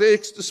heart of God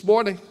aches this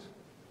morning.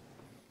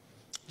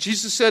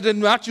 Jesus said in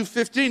Matthew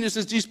 15, he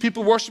says, these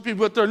people worship me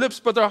with their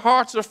lips, but their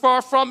hearts are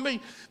far from me.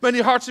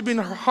 Many hearts have been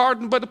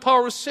hardened by the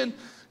power of sin,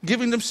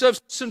 giving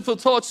themselves sinful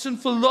thoughts,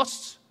 sinful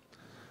lusts.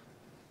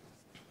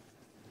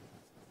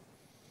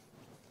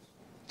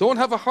 Don't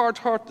have a hard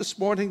heart this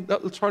morning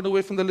that will turn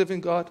away from the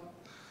living God.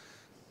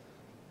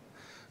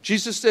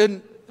 Jesus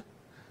said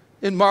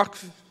in Mark,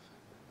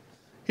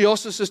 he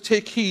also says,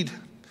 take heed,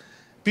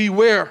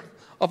 beware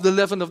of the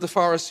leaven of the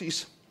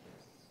Pharisees.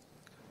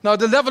 Now,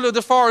 the level of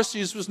the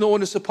Pharisees was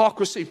known as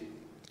hypocrisy.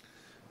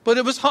 But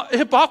it was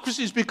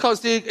hypocrisy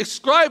because they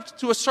ascribed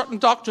to a certain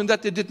doctrine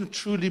that they didn't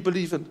truly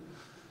believe in.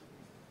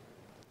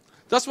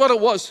 That's what it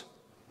was.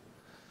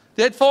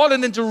 They had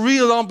fallen into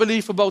real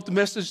unbelief about the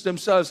message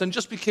themselves and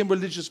just became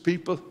religious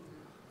people.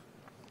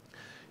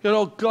 You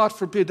know, God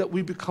forbid that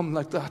we become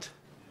like that.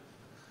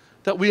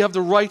 That we have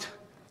the right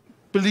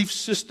belief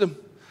system,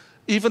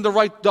 even the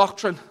right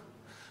doctrine,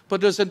 but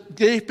there's a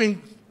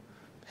gaping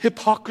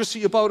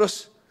hypocrisy about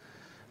us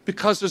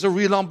because there's a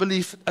real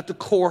unbelief at the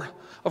core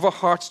of our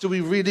hearts. Do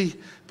we really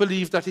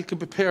believe that He can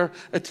prepare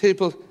a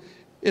table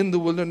in the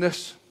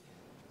wilderness?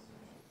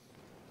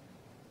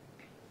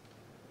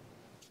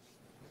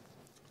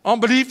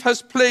 Unbelief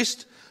has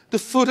placed the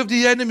foot of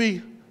the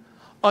enemy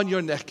on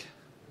your neck.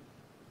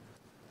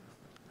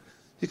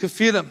 You can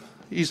feel him.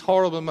 He's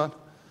horrible, man.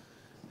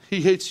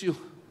 He hates you.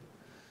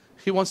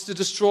 He wants to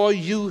destroy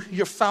you,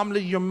 your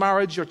family, your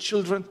marriage, your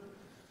children.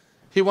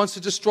 He wants to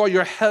destroy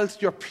your health,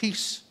 your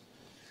peace.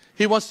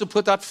 He wants to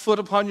put that foot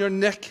upon your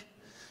neck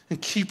and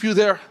keep you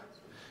there,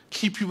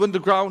 keep you on the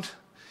ground,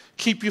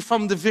 keep you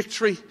from the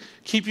victory,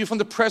 keep you from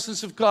the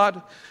presence of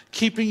God,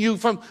 keeping you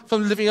from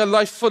living a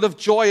life full of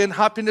joy and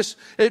happiness.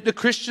 The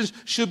Christians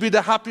should be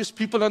the happiest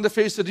people on the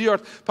face of the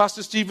earth.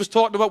 Pastor Steve was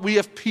talking about we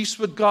have peace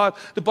with God.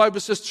 The Bible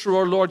says through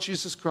our Lord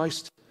Jesus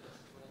Christ.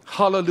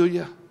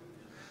 Hallelujah.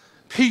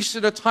 Peace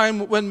in a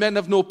time when men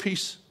have no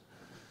peace.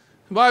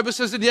 The Bible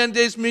says in the end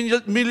days,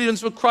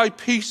 millions will cry,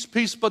 peace,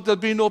 peace, but there'll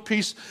be no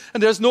peace.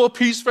 And there's no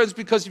peace, friends,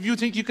 because if you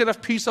think you can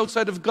have peace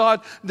outside of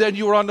God, then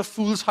you are on the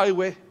fool's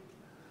highway.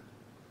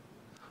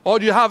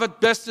 All you have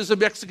at best is a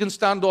Mexican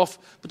standoff,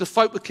 but the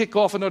fight will kick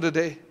off another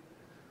day.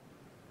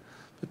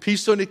 The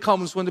peace only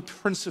comes when the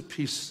Prince of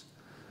Peace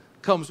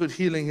comes with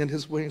healing in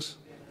His wings.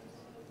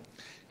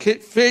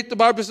 Faith, the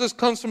Bible says,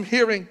 comes from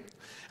hearing,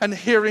 and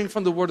hearing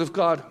from the Word of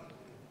God.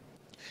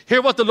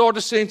 Hear what the Lord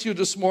is saying to you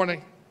this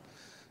morning.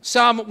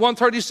 Psalm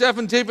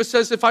 137, David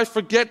says, if I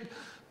forget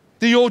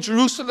thee, O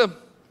Jerusalem,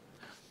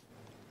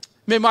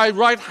 may my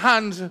right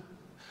hand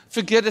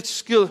forget its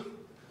skill.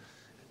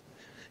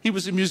 He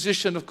was a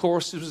musician, of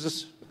course. He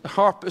was a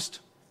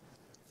harpist.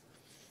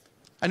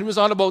 And he was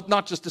on about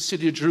not just the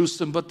city of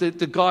Jerusalem, but the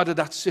God of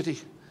that city.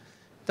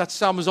 That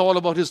psalm is all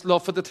about his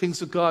love for the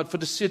things of God, for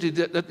the city,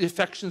 the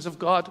affections of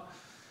God.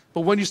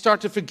 But when you start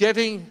to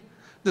forgetting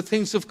the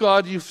things of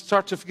God, you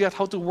start to forget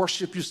how to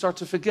worship. You start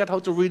to forget how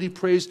to really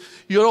praise.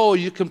 You know,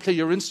 you can play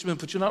your instrument,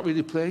 but you're not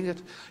really playing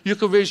it. You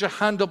can raise your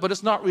hand up, but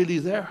it's not really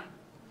there.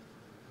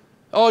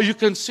 Oh, you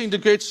can sing the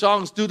great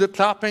songs, do the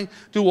clapping,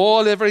 do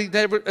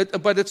everything,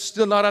 but it's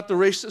still not at the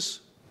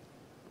races.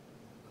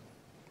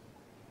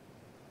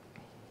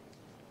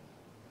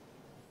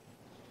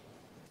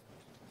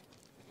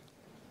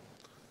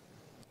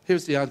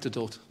 Here's the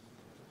antidote.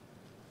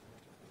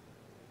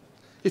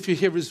 If you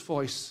hear His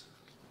voice,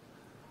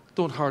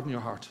 don't harden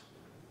your heart.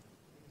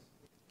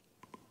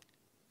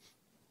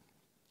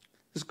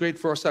 This great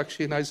verse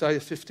actually in Isaiah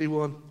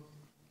 51.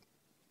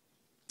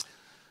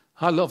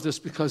 I love this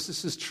because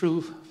this is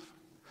true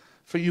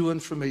for you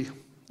and for me.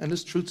 And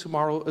it's true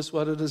tomorrow as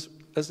well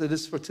as it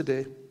is for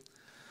today.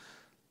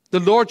 The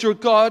Lord your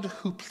God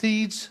who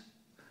pleads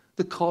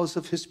the cause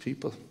of His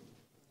people.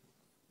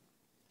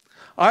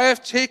 I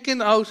have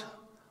taken out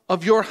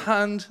of your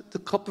hand the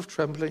cup of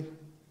trembling,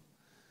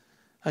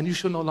 and you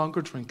shall no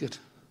longer drink it.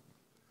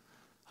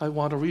 I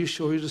want to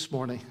reassure you this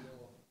morning,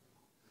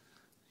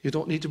 you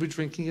don't need to be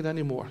drinking it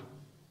anymore.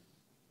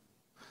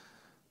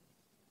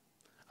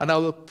 And I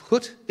will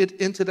put it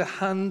into the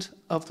hand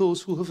of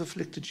those who have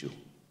afflicted you,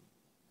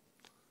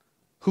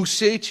 who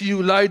say to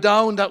you, lie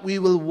down that we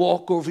will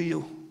walk over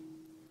you.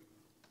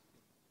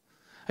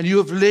 And you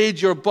have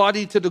laid your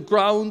body to the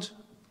ground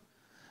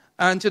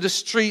and to the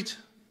street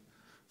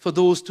for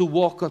those to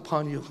walk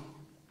upon you.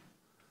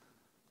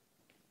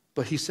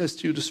 But He says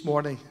to you this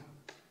morning,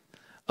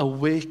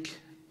 awake,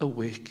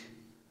 awake.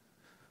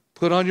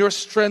 Put on your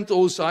strength,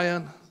 O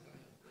Zion.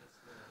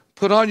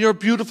 Put on your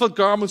beautiful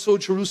garments, O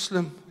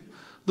Jerusalem,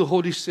 the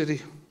holy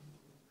city.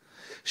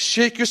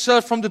 Shake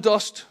yourself from the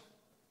dust.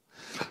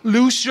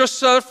 Loose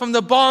yourself from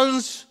the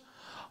bonds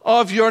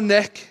of your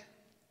neck.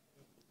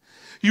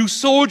 You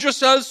sold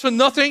yourselves for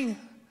nothing,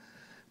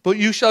 but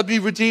you shall be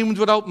redeemed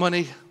without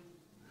money.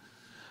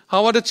 I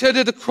want to tell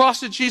you the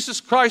cross of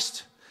Jesus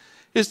Christ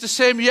is the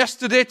same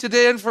yesterday,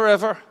 today, and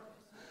forever.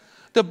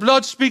 The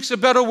blood speaks a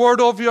better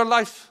word over your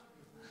life.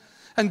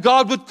 And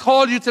God would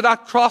call you to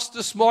that cross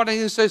this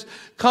morning and says,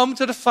 come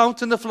to the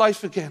fountain of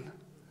life again.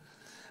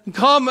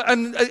 Come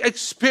and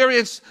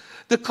experience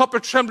the cup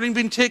of trembling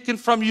being taken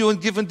from you and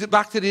given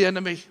back to the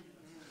enemy.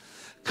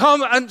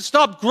 Come and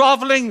stop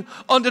groveling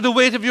under the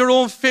weight of your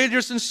own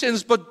failures and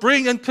sins, but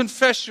bring and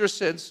confess your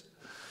sins.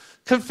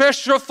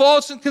 Confess your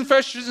faults and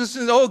confess your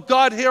sins. Oh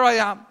God, here I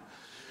am.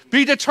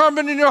 Be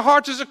determined in your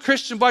heart as a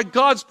Christian, by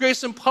God's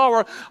grace and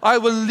power, I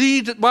will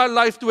live my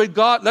life the way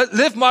God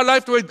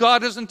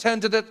has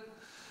intended it.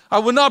 I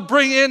will not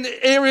bring in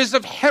areas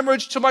of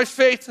hemorrhage to my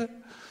faith.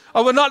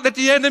 I will not let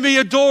the enemy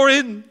a door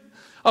in.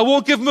 I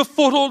won't give him a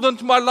foothold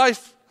into my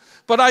life.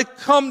 But I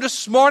come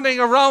this morning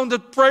around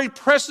the very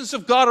presence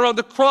of God, around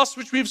the cross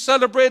which we've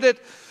celebrated.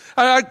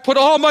 And I put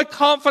all my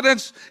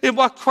confidence in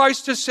what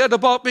Christ has said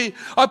about me.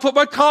 I put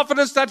my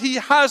confidence that he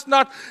has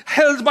not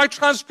held my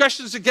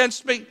transgressions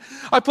against me.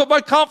 I put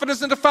my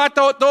confidence in the fact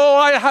that though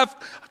I have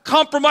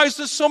compromised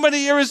in so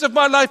many areas of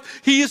my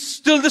life, he is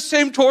still the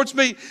same towards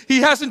me.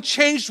 He hasn't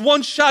changed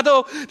one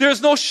shadow.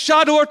 There's no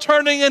shadow or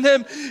turning in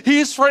him. He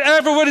is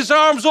forever with his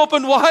arms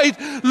open wide,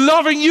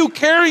 loving you,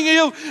 caring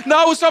you.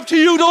 Now it's up to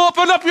you to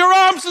open up your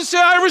arms and say,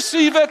 I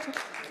receive it.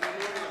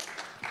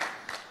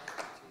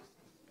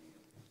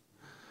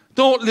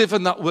 Don't live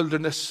in that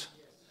wilderness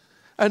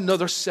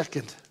another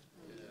second.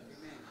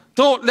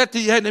 Don't let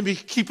the enemy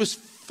keep his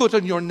foot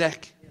on your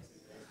neck.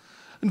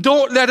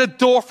 Don't let a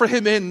door for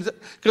him in,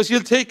 because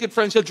he'll take it,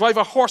 friends. He'll drive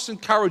a horse and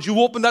carriage.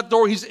 You open that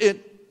door, he's in.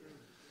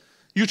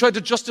 You try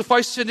to justify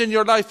sin in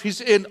your life,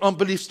 he's in.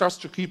 Unbelief starts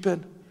to creep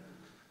in.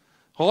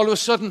 All of a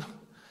sudden,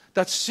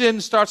 that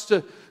sin starts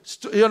to,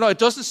 it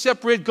doesn't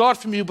separate God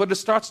from you, but it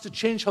starts to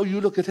change how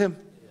you look at him.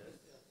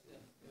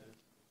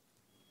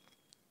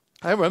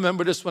 I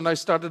remember this when I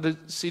started to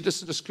see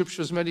this in the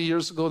scriptures many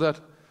years ago, that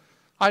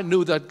I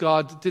knew that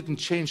God didn't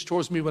change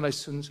towards me when I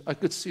sinned. I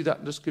could see that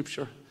in the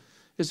scripture.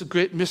 It's a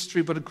great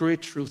mystery, but a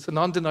great truth, an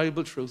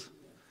undeniable truth.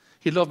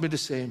 He loved me the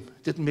same.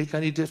 It didn't make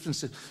any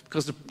difference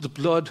because the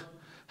blood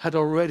had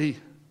already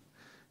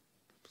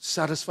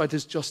satisfied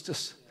his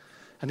justice,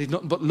 and he'd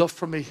nothing but love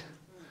for me.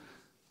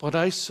 But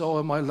I saw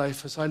in my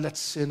life, as I let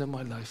sin in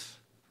my life,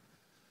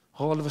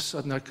 all of a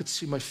sudden I could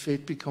see my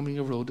faith becoming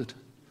eroded.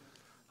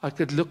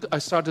 I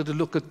started to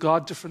look at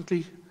God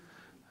differently,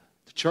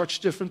 the church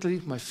differently,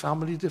 my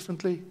family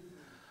differently.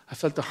 I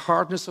felt the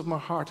hardness of my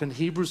heart, and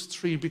Hebrews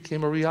 3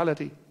 became a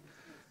reality.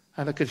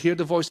 And I could hear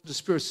the voice of the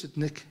Spirit said,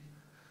 Nick,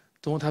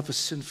 don't have a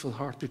sinful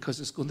heart, because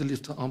it's going to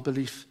lead to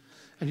unbelief.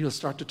 And you'll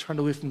start to turn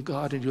away from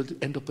God, and you'll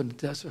end up in the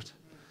desert,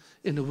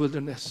 in the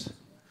wilderness.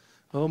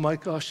 Oh my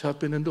gosh, I've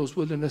been in those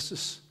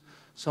wildernesses,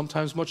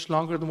 sometimes much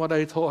longer than what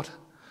I thought,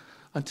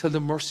 until the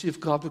mercy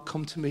of God would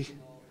come to me.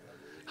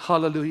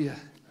 Hallelujah.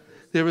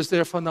 There is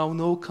therefore now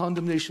no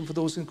condemnation for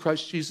those in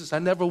Christ Jesus. I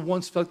never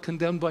once felt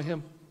condemned by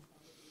him.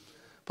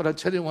 But I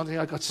tell you one thing,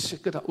 I got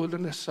sick of that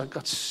wilderness. I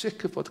got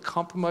sick of the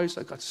compromise.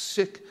 I got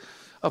sick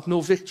of no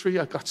victory.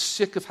 I got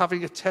sick of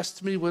having it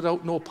test me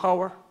without no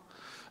power.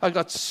 I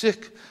got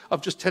sick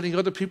of just telling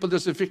other people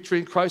there's a victory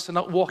in Christ and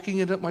not walking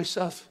in it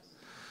myself.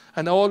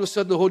 And all of a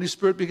sudden the Holy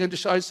Spirit began to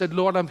shine. I said,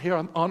 Lord, I'm here.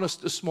 I'm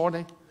honest this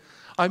morning.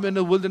 I'm in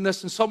the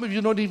wilderness, and some of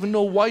you don't even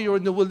know why you're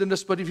in the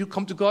wilderness, but if you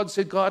come to God and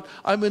say, God,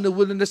 I'm in the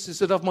wilderness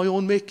instead of my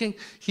own making,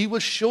 he will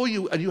show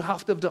you, and you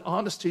have to have the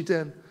honesty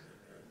then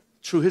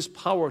through his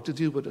power to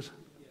deal with it.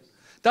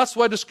 That's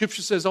why the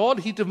scripture says all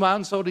he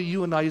demands out of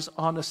you and I is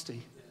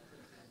honesty.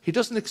 He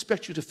doesn't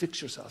expect you to fix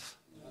yourself.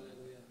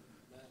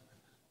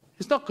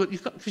 It's not good,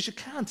 because you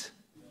can't.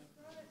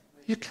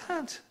 You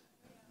can't.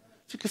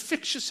 If you can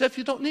fix yourself,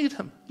 you don't need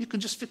him. You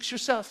can just fix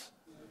yourself.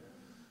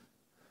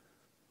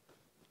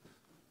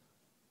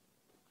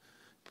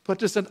 But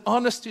there's an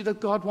honesty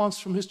that God wants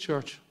from his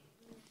church.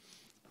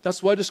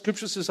 That's why the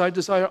scripture says, I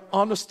desire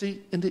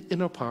honesty in the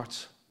inner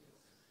parts,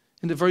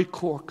 in the very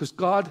core, because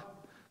God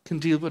can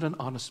deal with an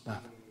honest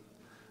man,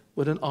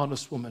 with an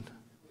honest woman.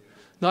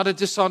 Not a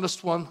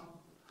dishonest one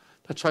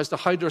that tries to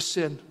hide their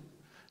sin,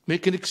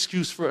 make an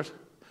excuse for it,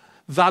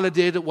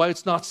 validate it why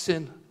it's not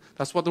sin.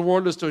 That's what the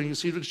world is doing. You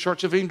see the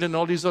Church of England and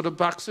all these other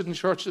backslidden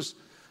churches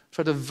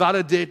try to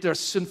validate their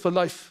sinful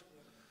life.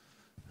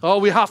 Oh,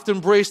 we have to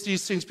embrace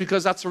these things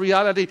because that's a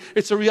reality.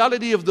 It's a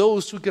reality of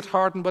those who get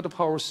hardened by the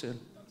power of sin.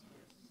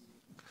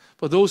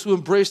 But those who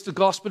embrace the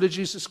gospel of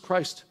Jesus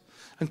Christ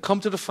and come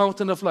to the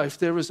fountain of life,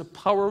 there is a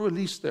power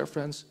released there,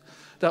 friends,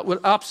 that will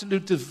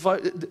absolutely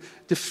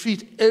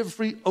defeat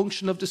every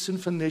unction of the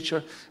sinful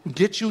nature,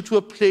 get you to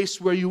a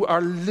place where you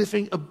are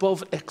living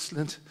above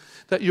excellent,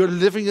 that you're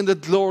living in the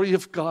glory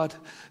of God,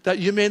 that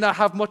you may not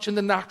have much in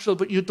the natural,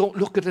 but you don't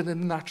look at it in the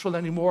natural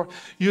anymore.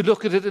 You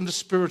look at it in the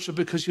spiritual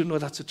because you know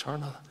that's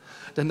eternal.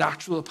 The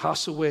natural will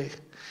pass away.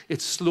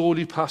 It's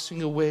slowly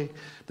passing away.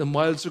 The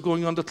miles are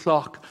going on the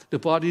clock. The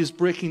body is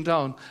breaking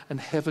down,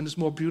 and heaven is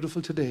more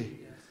beautiful today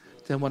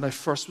than when I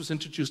first was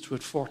introduced to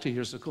it 40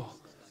 years ago.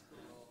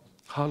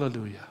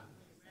 Hallelujah.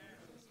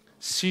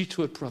 See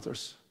to it,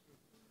 brothers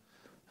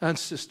and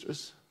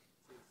sisters,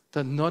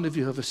 that none of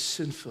you have a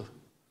sinful,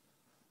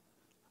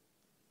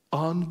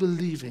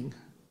 unbelieving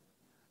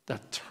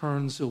that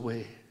turns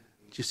away.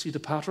 Do you see the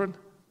pattern?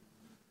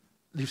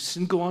 If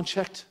sin go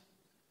unchecked,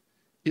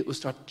 it will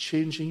start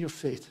changing your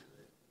faith.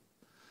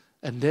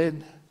 And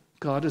then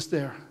God is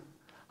there,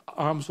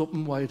 arms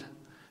open wide,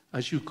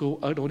 as you go,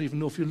 I don't even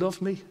know if you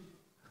love me.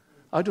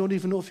 I don't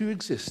even know if you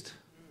exist.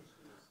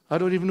 I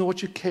don't even know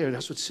what you care.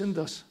 That's what sin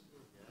does.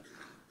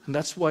 And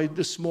that's why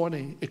this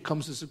morning it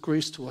comes as a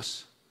grace to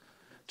us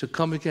to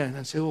come again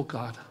and say, oh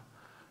God,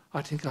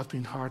 I think I've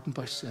been hardened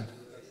by sin.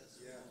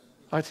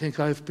 I think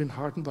I've been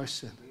hardened by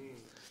sin.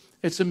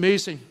 It's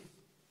amazing.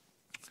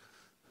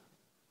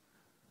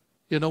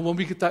 You know, when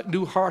we get that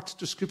new heart,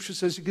 the scripture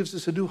says he gives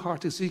us a new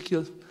heart.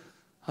 Ezekiel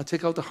I'll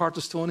take out the heart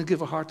of stone and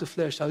give a heart of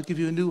flesh. I'll give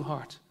you a new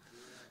heart.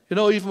 You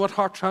know, even with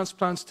heart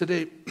transplants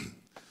today,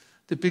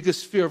 the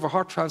biggest fear of a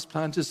heart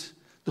transplant is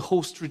the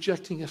host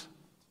rejecting it.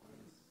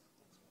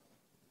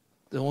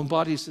 The own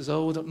body says,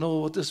 oh, I don't know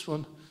what this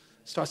one,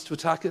 starts to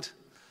attack it.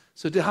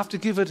 So they have to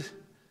give it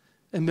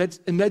a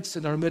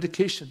medicine or a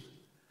medication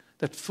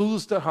that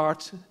fools the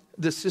heart,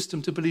 the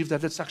system, to believe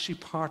that it's actually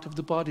part of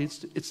the body.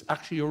 It's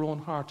actually your own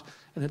heart,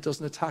 and it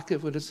doesn't attack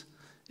it with its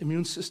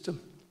immune system.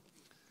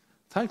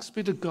 Thanks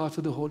be to God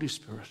for the Holy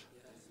Spirit.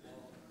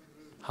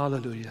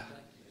 Hallelujah.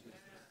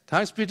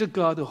 Thanks be to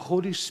God, the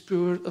Holy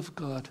Spirit of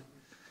God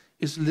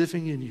is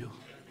living in you.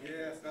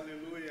 Yes,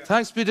 hallelujah.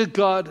 Thanks be to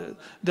God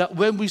that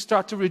when we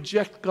start to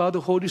reject God,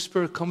 the Holy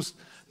Spirit comes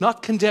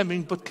not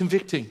condemning, but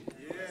convicting.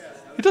 Yes,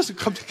 He doesn't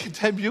come to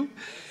condemn you.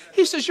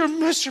 He says, you're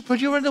miserable.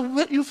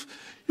 You've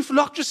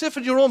locked yourself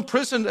in your own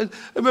prison. And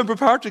I remember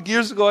Patrick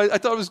years ago, I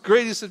thought it was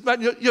great. He said,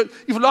 man,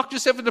 you've locked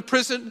yourself in the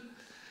prison.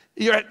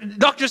 You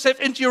locked yourself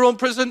into your own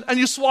prison and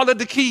you swallowed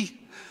the key.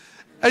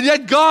 And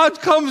yet God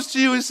comes to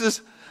you and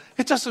says,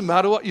 it doesn't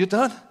matter what you've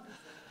done.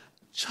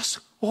 Just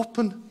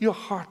open your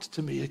heart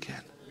to me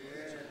again.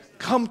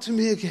 Come to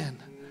me again.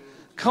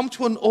 Come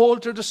to an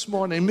altar this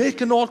morning.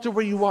 Make an altar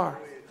where you are.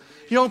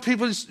 Young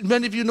people,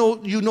 many of you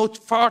know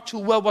far too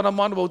well what I'm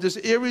on about. There's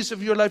areas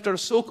of your life that are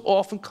so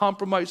often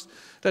compromised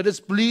that it's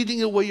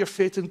bleeding away your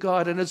faith in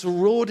God, and it's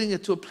eroding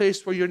it to a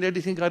place where you're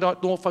nearly thinking, I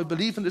don't know if I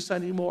believe in this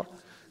anymore.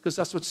 Because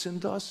that's what sin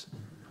does.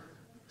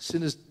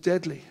 Sin is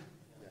deadly.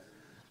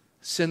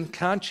 Sin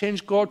can't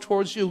change God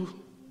towards you,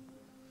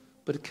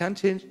 but it can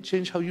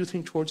change how you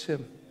think towards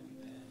Him.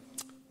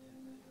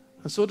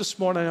 And so this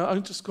morning,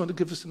 I'm just going to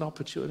give us an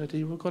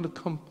opportunity. We're going to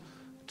come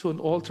to an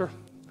altar.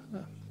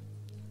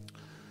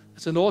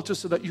 It's an altar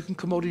so that you can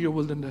come out of your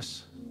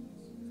wilderness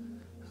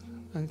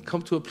and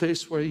come to a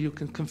place where you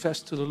can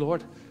confess to the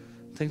Lord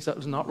things that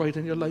are not right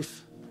in your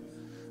life.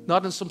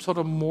 Not in some sort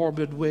of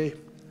morbid way,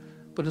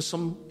 but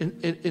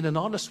in an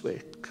honest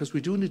way, because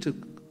we do need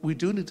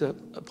to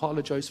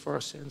apologize for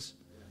our sins.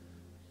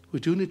 We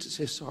do need to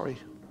say sorry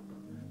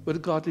with a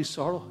godly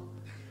sorrow.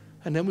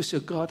 And then we say,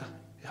 God,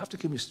 you have to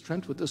give me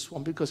strength with this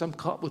one, because I'm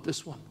caught with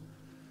this one.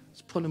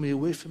 It's pulling me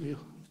away from you.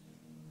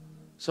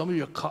 Some of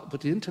you are caught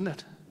with the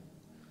internet.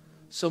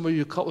 Some of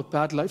you are caught with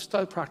bad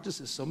lifestyle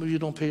practices. Some of you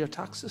don't pay your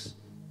taxes.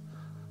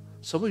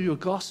 Some of you are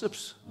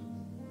gossips.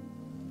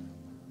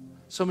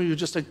 Some of you are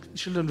just like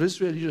children of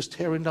Israel. You're just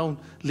tearing down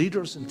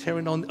leaders and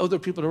tearing down other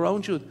people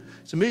around you.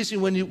 It's amazing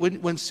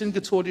when sin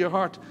gets hold of your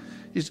heart.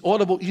 It's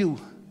all about you.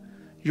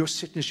 Your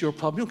sickness, your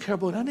problem. You don't care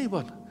about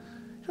anyone.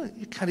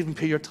 You can't even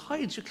pay your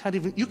tithes. You can't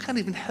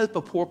even help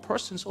a poor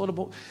person. It's all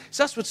about.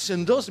 So that's what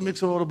sin does. It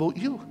makes it all about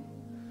you.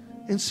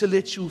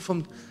 Insulates you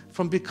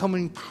from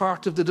becoming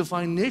part of the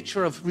divine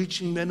nature of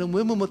reaching men and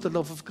women with the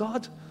love of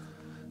God.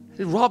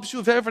 It robs you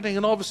of everything,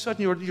 and all of a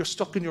sudden you're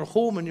stuck in your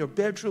home, in your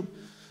bedroom,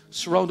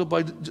 surrounded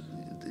by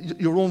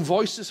your own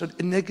voices and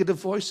negative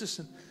voices,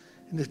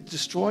 and it's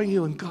destroying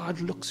you. And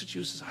God looks at you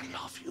and says, I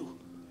love you.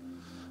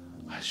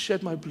 I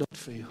shed my blood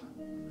for you.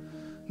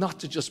 Not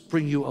to just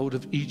bring you out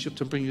of Egypt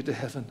and bring you to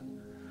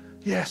heaven.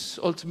 Yes,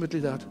 ultimately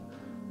that.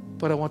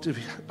 But I want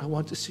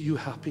to see you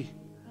happy.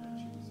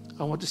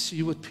 I want to see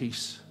you at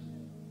peace.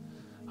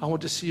 I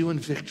want to see you in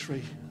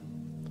victory,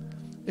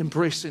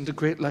 embracing the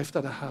great life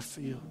that I have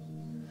for you.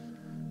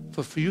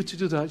 But for you to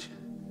do that,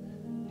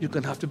 you're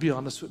going to have to be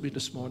honest with me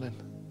this morning.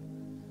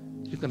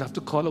 You're going to have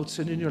to call out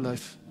sin in your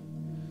life.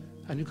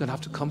 And you're going to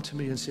have to come to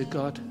me and say,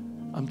 God,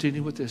 I'm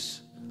dealing with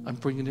this. I'm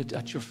bringing it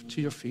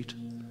to your feet.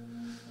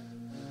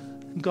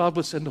 And God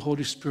will send the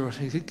Holy Spirit.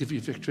 He'll give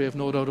you victory. I have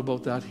no doubt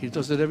about that. He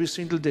does it every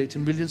single day to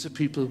millions of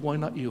people. Why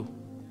not you?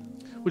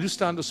 Will you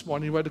stand this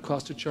morning right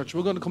across the church?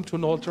 We're going to come to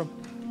an altar.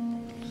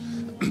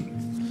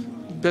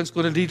 Ben's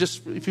going to lead us.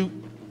 If you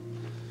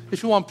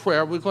want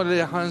prayer, we're going to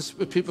lay hands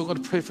with people. We're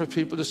going to pray for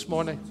people this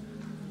morning.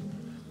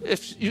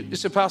 If you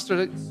say,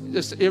 Pastor,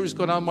 this area is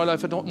going on in my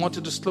life, I don't want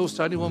to disclose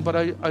to anyone, but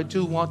I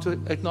do want to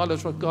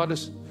acknowledge what God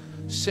is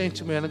saying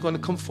to me, and I'm going to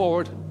come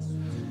forward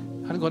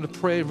and I'm going to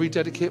pray,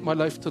 rededicate my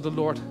life to the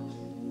Lord.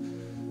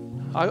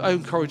 I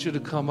encourage you to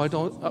come.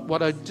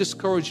 What I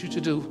discourage you to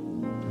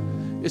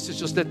do is to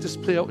just let this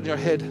play out in your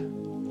head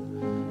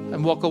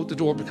and walk out the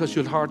door, because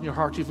you'll harden your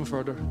heart even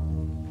further.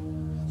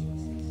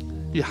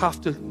 You have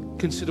to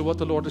consider what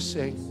the Lord is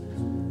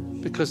saying,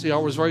 because the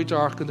hour is very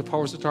dark and the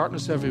powers of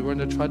darkness everywhere,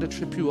 and they're trying to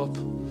trip you up.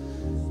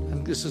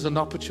 And this is an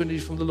opportunity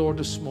from the Lord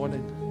this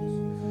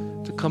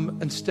morning to come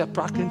and step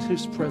back into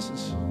His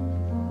presence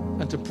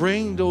and to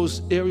bring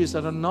those areas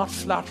that are not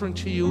flattering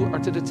to you or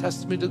to the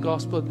testimony of the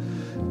gospel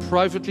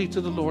privately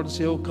to the Lord and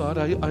say, oh God,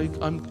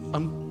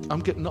 I'm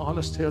getting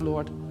honest here,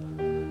 Lord.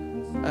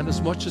 And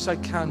as much as I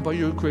can, by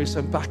your grace,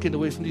 I'm backing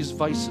away from these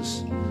vices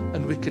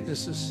and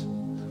wickednesses.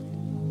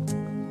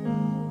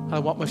 I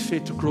want my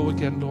faith to grow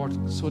again,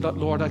 Lord, so that,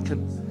 Lord, I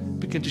can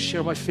begin to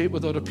share my faith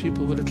with other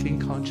people with a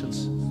clean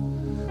conscience.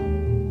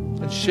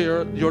 And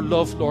share your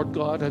love, Lord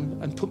God,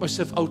 and put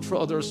myself out for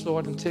others,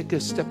 Lord, and take a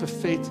step of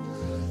faith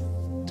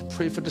to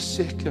pray for the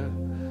sick,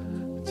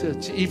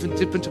 to even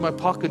dip into my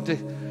pocket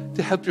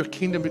to help your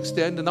kingdom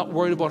extend and not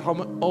worried about how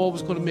I'm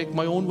always going to make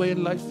my own way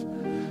in life.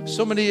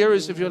 So many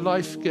areas of your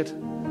life get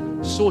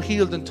so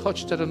healed and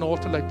touched at an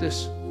altar like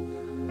this.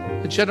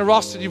 The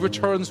generosity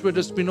returns where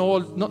there's been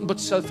nothing but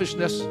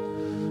selfishness.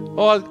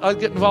 Oh, I'll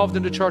get involved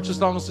in the church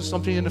as long as there's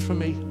something in it for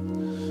me.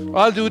 Or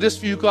I'll do this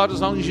for you, God,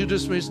 as long as you do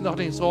this for me. It's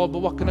nothing, it's all. But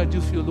what can I do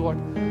for you, Lord?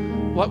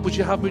 What would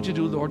you have me to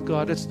do, Lord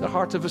God? It's the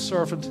heart of a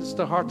servant. It's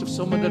the heart of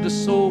someone that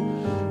is so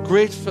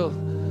grateful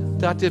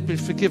that they've been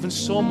forgiven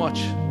so much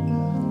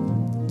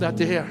that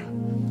they are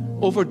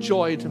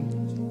overjoyed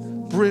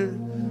and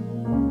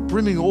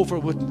brimming over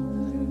with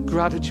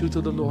gratitude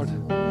to the Lord.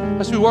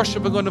 As we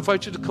worship, I'm going to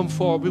invite you to come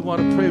forward. We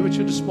want to pray with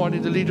you this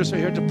morning. The leaders are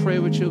here to pray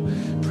with you.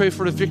 Pray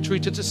for a victory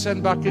to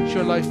descend back into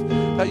your life.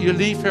 That you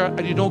leave here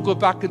and you don't go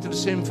back into the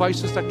same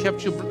vices that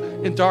kept you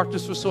in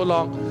darkness for so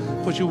long,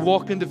 but you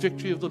walk in the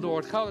victory of the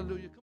Lord.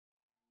 Hallelujah.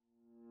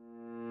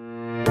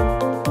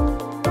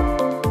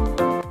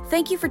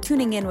 Thank you for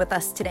tuning in with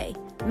us today.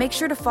 Make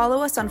sure to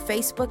follow us on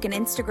Facebook and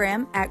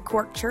Instagram at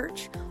Cork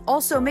Church.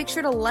 Also, make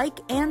sure to like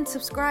and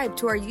subscribe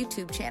to our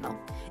YouTube channel.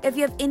 If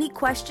you have any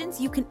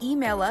questions, you can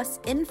email us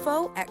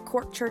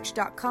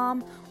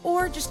info@corkchurch.com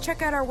or just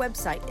check out our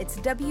website. It's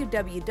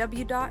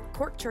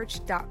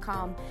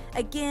www.corkchurch.com.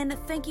 Again,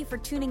 thank you for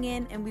tuning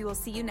in, and we will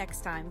see you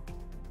next time.